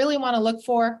 What we really want to look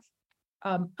for,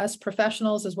 us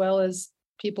professionals, as well as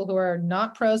people who are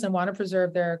not pros and want to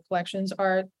preserve their collections,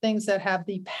 are things that have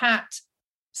the PAT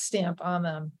stamp on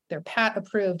them. They're PAT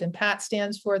approved, and PAT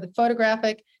stands for the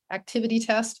Photographic Activity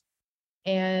Test.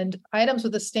 And items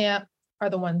with a stamp are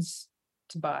the ones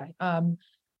to buy.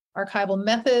 Archival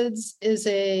Methods is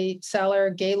a seller.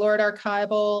 Gaylord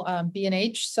Archival,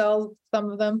 B&H sells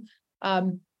some of them.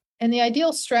 And the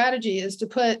ideal strategy is to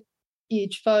put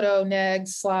each photo, neg,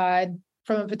 slide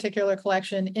from a particular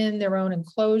collection in their own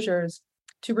enclosures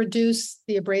to reduce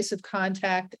the abrasive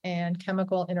contact and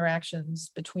chemical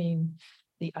interactions between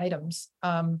the items.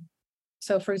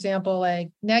 So for example,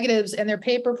 negatives and their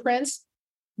paper prints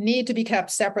need to be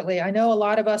kept separately. I know a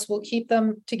lot of us will keep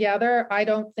them together. I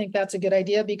don't think that's a good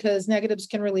idea because negatives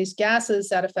can release gases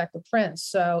that affect the prints.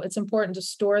 So it's important to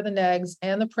store the negs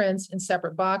and the prints in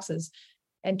separate boxes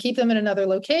and keep them in another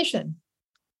location.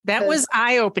 That was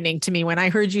eye-opening to me when I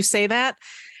heard you say that,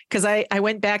 because I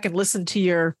went back and listened to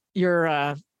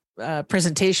your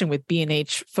presentation with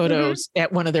B&H Photos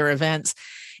at one of their events.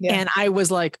 Yeah. And I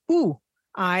was like, ooh,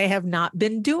 I have not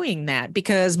been doing that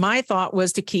because my thought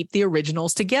was to keep the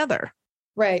originals together.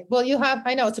 Right. Well,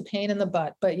 I know it's a pain in the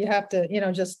butt, but you have to,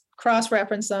 just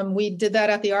cross-reference them. We did that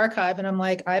at the archive and I'm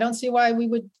like, I don't see why we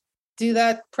would do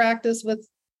that practice with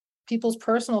people's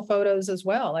personal photos as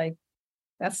well. Like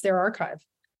that's their archive.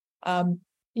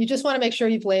 You just want to make sure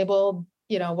you've labeled,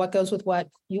 what goes with what,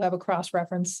 you have a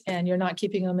cross-reference and you're not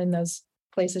keeping them in those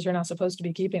places you're not supposed to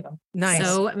be keeping them. Nice.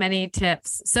 So many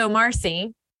tips. So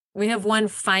Marci, we have one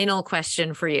final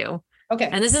question for you. Okay.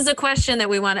 And this is a question that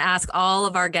we want to ask all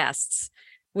of our guests,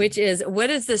 which is, what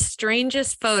is the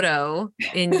strangest photo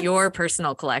in your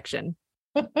personal collection?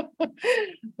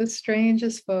 The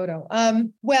strangest photo.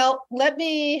 Well, let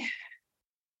me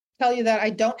tell you that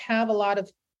I don't have a lot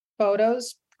of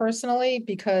photos personally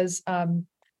because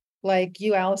like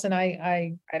you, Allison,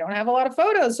 I don't have a lot of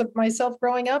photos of myself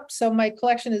growing up. So my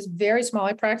collection is very small.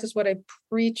 I practice what I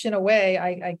preach in a way.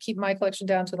 I keep my collection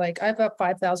down to I have about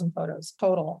 5,000 photos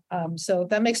total. So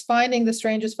that makes finding the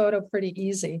strangest photo pretty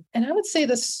easy. And I would say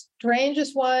the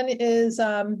strangest one is,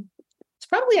 it's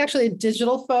probably actually a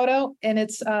digital photo. And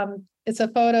it's a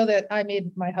photo that I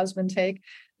made my husband take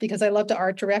because I love to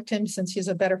art direct him since he's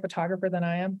a better photographer than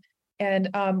I am. And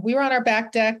we were on our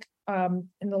back deck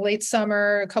in the late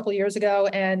summer a couple of years ago,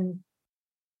 and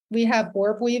we have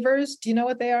orb weavers. Do you know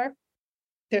what they are?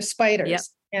 They're spiders, yep.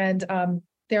 And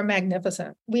they're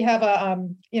magnificent. We have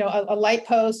a light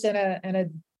post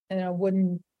and a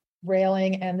wooden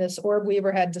railing, and this orb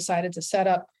weaver had decided to set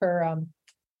up her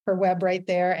web right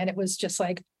there, and it was just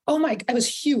like, oh my! It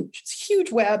was huge. It's a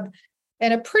huge web,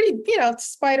 and a pretty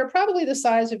spider, probably the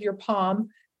size of your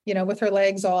palm, with her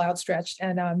legs all outstretched,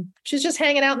 and she's just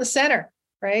hanging out in the center.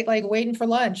 Right? Like waiting for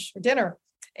lunch or dinner.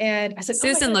 And I said,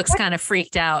 Susan looks kind of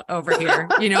freaked out over here.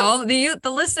 The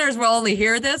listeners will only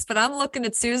hear this, but I'm looking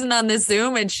at Susan on this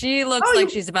Zoom and she looks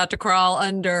like she's about to crawl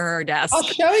under her desk. I'll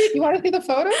show you. You want to see the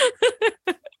photo?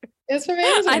 It's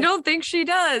amazing. I don't think she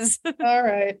does. All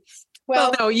right.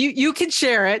 Well, no, you can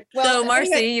share it. Well, so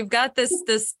Marci, you've got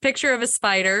this picture of a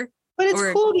spider. But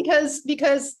it's cool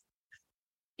because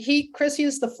Chris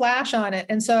used the flash on it.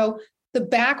 And so the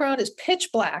background is pitch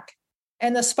black.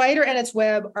 And the spider and its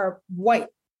web are white.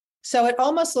 So it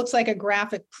almost looks like a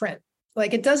graphic print.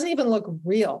 Like it doesn't even look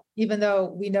real, even though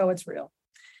we know it's real.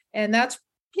 And that's,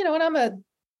 and I'm a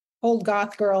old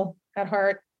goth girl at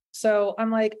heart. So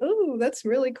I'm like, ooh, that's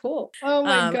really cool. Oh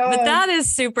my God. But that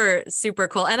is super, super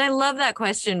cool. And I love that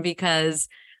question because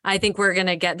I think we're going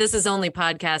to get, this is only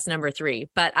podcast number 3,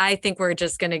 but I think we're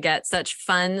just going to get such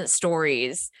fun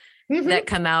stories that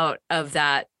come out of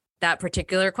that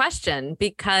particular question,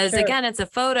 because again, it's a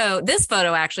photo. This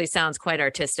photo actually sounds quite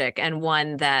artistic and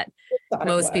one that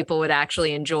most people would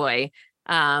actually enjoy.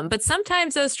 But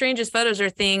sometimes those strangest photos are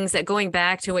things that, going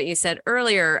back to what you said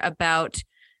earlier about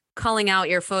culling out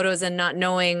your photos and not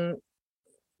knowing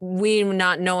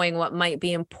what might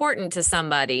be important to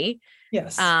somebody.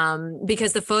 Yes.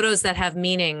 Because the photos that have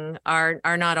meaning are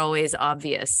not always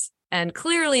obvious. And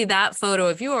clearly that photo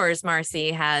of yours,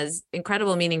 Marci, has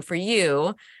incredible meaning for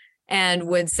you, and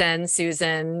would send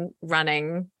Susan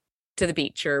running to the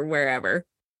beach or wherever.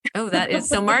 Oh, that is.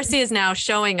 So Marci is now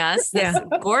showing us this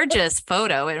gorgeous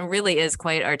photo. It really is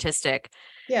quite artistic.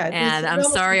 Yeah. And I'm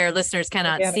sorry our listeners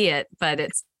cannot see it, but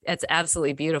it's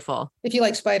absolutely beautiful. If you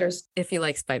like spiders.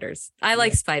 I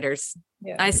like spiders.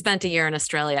 Yeah. I spent a year in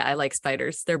Australia. I like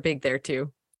spiders. They're big there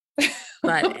too.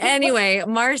 But anyway,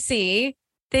 Marci,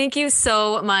 thank you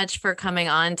so much for coming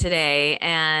on today.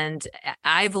 And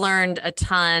I've learned a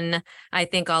ton. I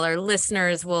think all our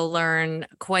listeners will learn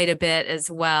quite a bit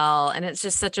as well. And it's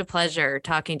just such a pleasure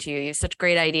talking to you. You have such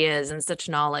great ideas and such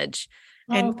knowledge.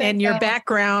 And your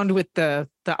background with the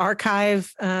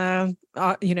archive, the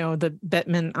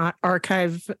Bettman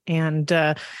archive, and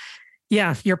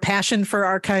your passion for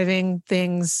archiving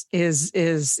things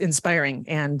is inspiring.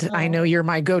 And I know you're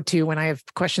my go-to when I have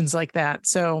questions like that.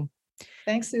 So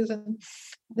thanks, Susan.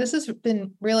 This has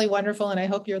been really wonderful, and I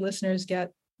hope your listeners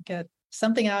get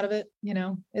something out of it.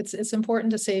 It's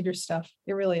important to save your stuff.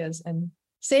 It really is. And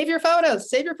save your photos.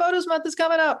 Save Your Photos Month is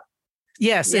coming up.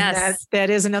 Yes. And that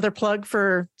is another plug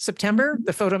for September.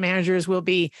 The photo managers will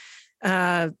be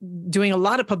doing a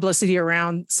lot of publicity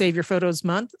around Save Your Photos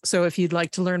Month. So if you'd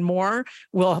like to learn more,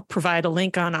 we'll provide a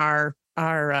link on our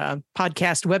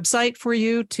podcast website for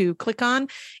you to click on,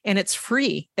 and it's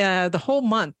free the whole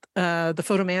month. The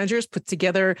photo managers put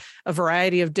together a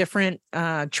variety of different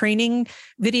training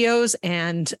videos,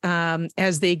 and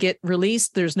as they get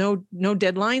released, there's no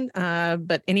deadline,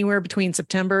 but anywhere between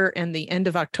September and the end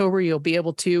of October, you'll be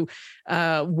able to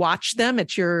watch them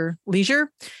at your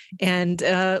leisure and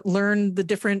learn the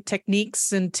different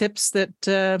techniques and tips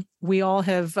that we all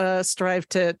have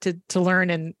strived to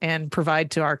learn and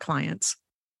provide to our clients.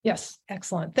 Yes,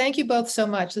 excellent. Thank you both so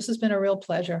much. This has been a real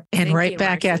pleasure. And Thank right you,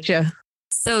 back Marci. at you.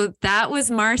 So that was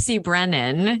Marci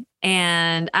Brennan.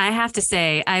 And I have to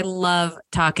say, I love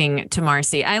talking to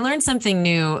Marci. I learn something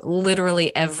new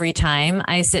literally every time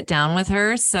I sit down with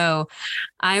her. So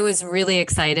I was really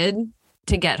excited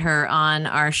to get her on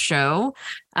our show.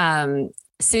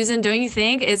 Susan, don't you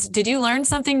think? Did you learn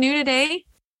something new today?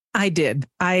 I did.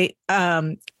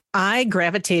 I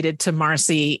gravitated to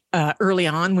Marci early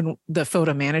on when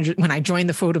I joined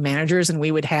the photo managers, and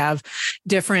we would have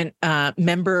different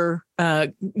member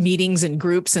meetings and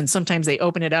groups, and sometimes they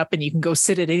open it up and you can go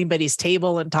sit at anybody's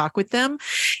table and talk with them.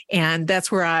 And that's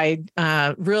where I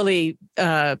really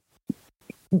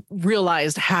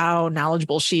realized how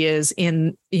knowledgeable she is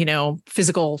in,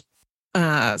 physical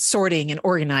sorting and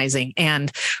organizing,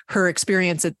 and her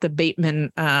experience at the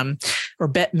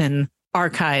Bettman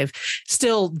archive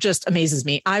still just amazes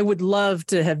me. I would love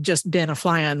to have just been a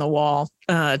fly on the wall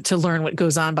to learn what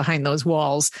goes on behind those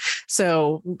walls.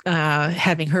 So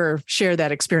having her share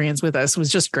that experience with us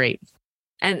was just great.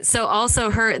 And so also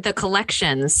the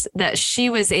collections that she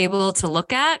was able to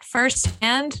look at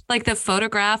firsthand, like the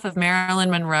photograph of Marilyn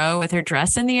Monroe with her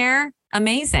dress in the air.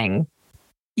 Amazing.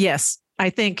 Yes. I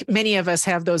think many of us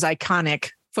have those iconic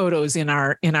photos in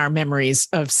our memories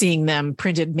of seeing them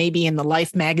printed maybe in the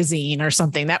Life magazine or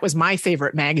something. That was my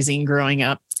favorite magazine growing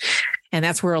up. And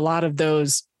that's where a lot of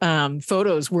those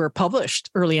photos were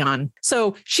published early on.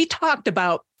 So she talked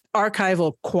about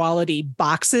archival quality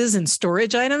boxes and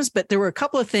storage items, but there were a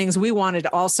couple of things we wanted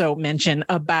to also mention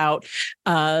about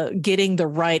getting the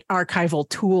right archival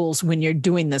tools when you're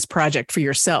doing this project for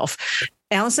yourself.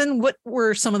 Allison, what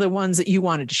were some of the ones that you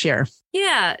wanted to share?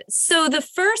 Yeah. So the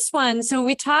first one,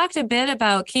 we talked a bit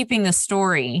about keeping the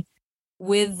story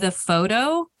with the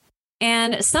photo.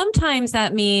 And sometimes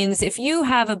that means if you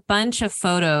have a bunch of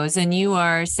photos and you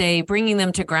are, say, bringing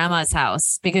them to grandma's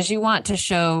house because you want to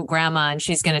show grandma and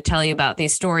she's going to tell you about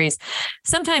these stories,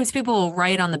 sometimes people will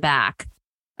write on the back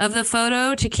of the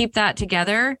photo to keep that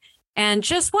together. And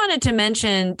just wanted to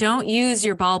mention, don't use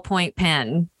your ballpoint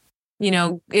pen.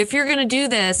 If you're going to do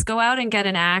this, go out and get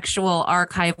an actual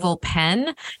archival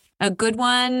pen. A good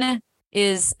one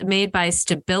is made by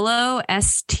Stabilo,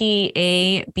 Stabilo.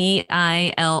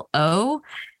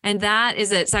 And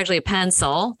it's actually a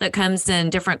pencil that comes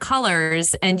in different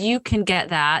colors. And you can get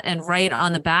that and write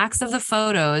on the backs of the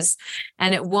photos,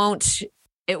 and it won't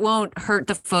hurt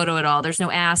the photo at all. There's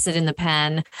no acid in the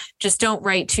pen. Just don't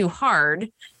write too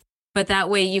hard. But that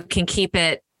way you can keep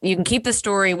it. You can keep the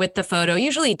story with the photo.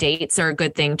 Usually dates are a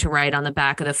good thing to write on the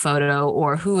back of the photo,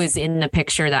 or who is in the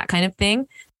picture, that kind of thing.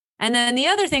 And then the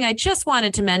other thing I just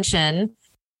wanted to mention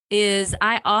is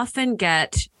I often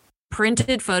get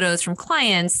printed photos from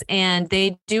clients, and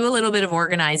they do a little bit of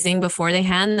organizing before they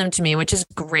hand them to me, which is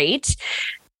great.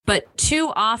 But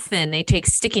too often they take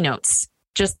sticky notes,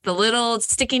 just the little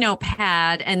sticky note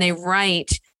pad, and they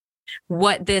write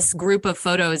what this group of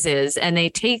photos is. And they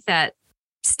take that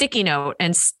sticky note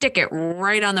and stick it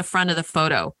right on the front of the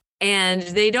photo. And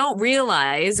they don't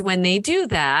realize when they do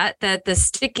that the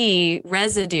sticky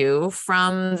residue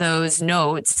from those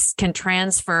notes can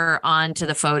transfer onto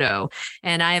the photo.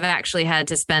 And I've actually had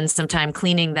to spend some time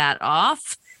cleaning that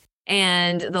off.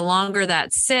 And the longer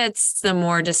that sits, the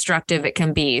more destructive it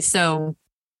can be. So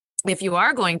if you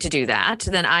are going to do that,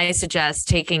 then I suggest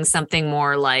taking something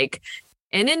more like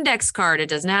an index card. It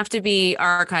doesn't have to be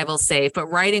archival safe, but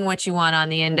writing what you want on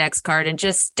the index card and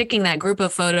just sticking that group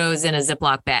of photos in a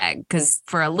Ziploc bag. Because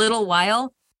for a little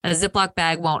while, a Ziploc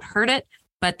bag won't hurt it,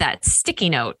 but that sticky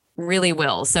note really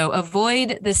will. So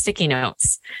avoid the sticky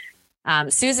notes.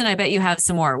 Susan, I bet you have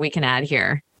some more we can add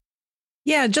here.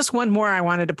 Yeah, just one more I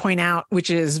wanted to point out, which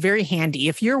is very handy.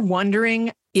 If you're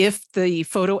wondering if the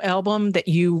photo album that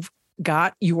you've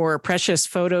got your precious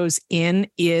photos in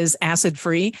is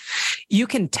acid-free, you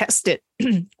can test it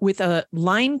with a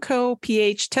Lineco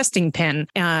pH testing pen.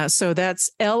 So that's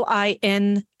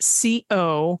LINCO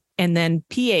and then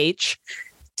pH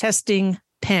testing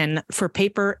pen for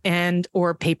paper and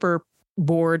or paper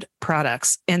board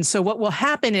products. And so what will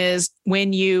happen is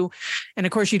and of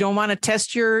course you don't want to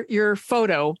test your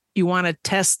photo, you want to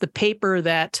test the paper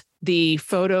that the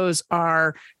photos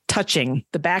are touching.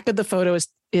 The back of the photo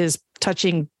is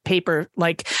touching paper.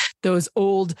 Like those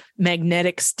old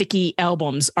magnetic sticky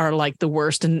albums are like the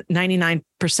worst. And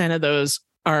 99% of those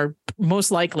are most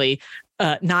likely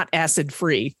not acid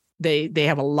free. They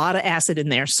have a lot of acid in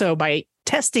there. So by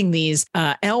testing these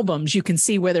albums, you can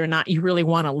see whether or not you really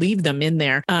want to leave them in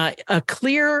there. A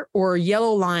clear or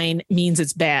yellow line means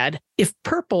it's bad. If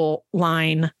purple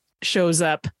line shows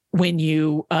up when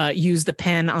you use the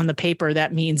pen on the paper,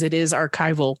 that means it is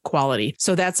archival quality.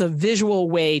 So that's a visual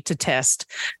way to test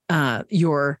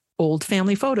your old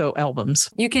family photo albums.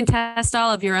 You can test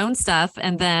all of your own stuff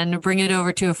and then bring it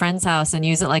over to a friend's house and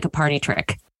use it like a party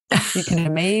trick. You can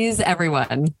amaze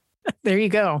everyone. There you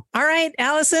go. All right,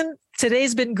 Allison,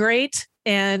 today's been great.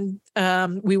 And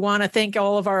we want to thank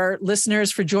all of our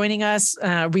listeners for joining us.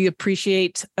 We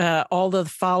appreciate all the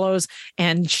follows,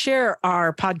 and share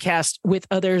our podcast with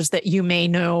others that you may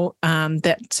know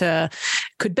that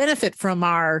could benefit from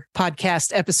our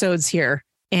podcast episodes here.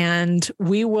 And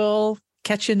we will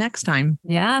catch you next time.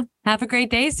 Yeah. Have a great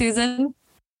day, Susan.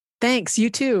 Thanks. You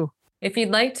too. If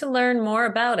you'd like to learn more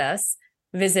about us,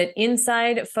 visit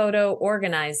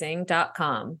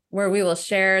InsidePhotoOrganizing.com, where we will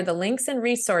share the links and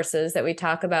resources that we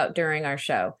talk about during our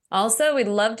show. Also, we'd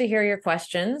love to hear your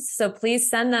questions, so please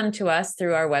send them to us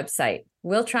through our website.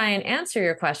 We'll try and answer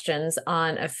your questions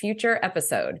on a future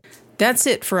episode. That's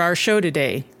it for our show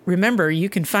today. Remember, you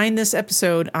can find this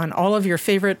episode on all of your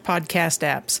favorite podcast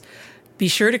apps. Be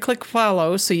sure to click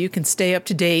follow so you can stay up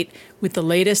to date with the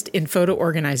latest in photo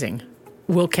organizing.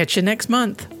 We'll catch you next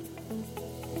month.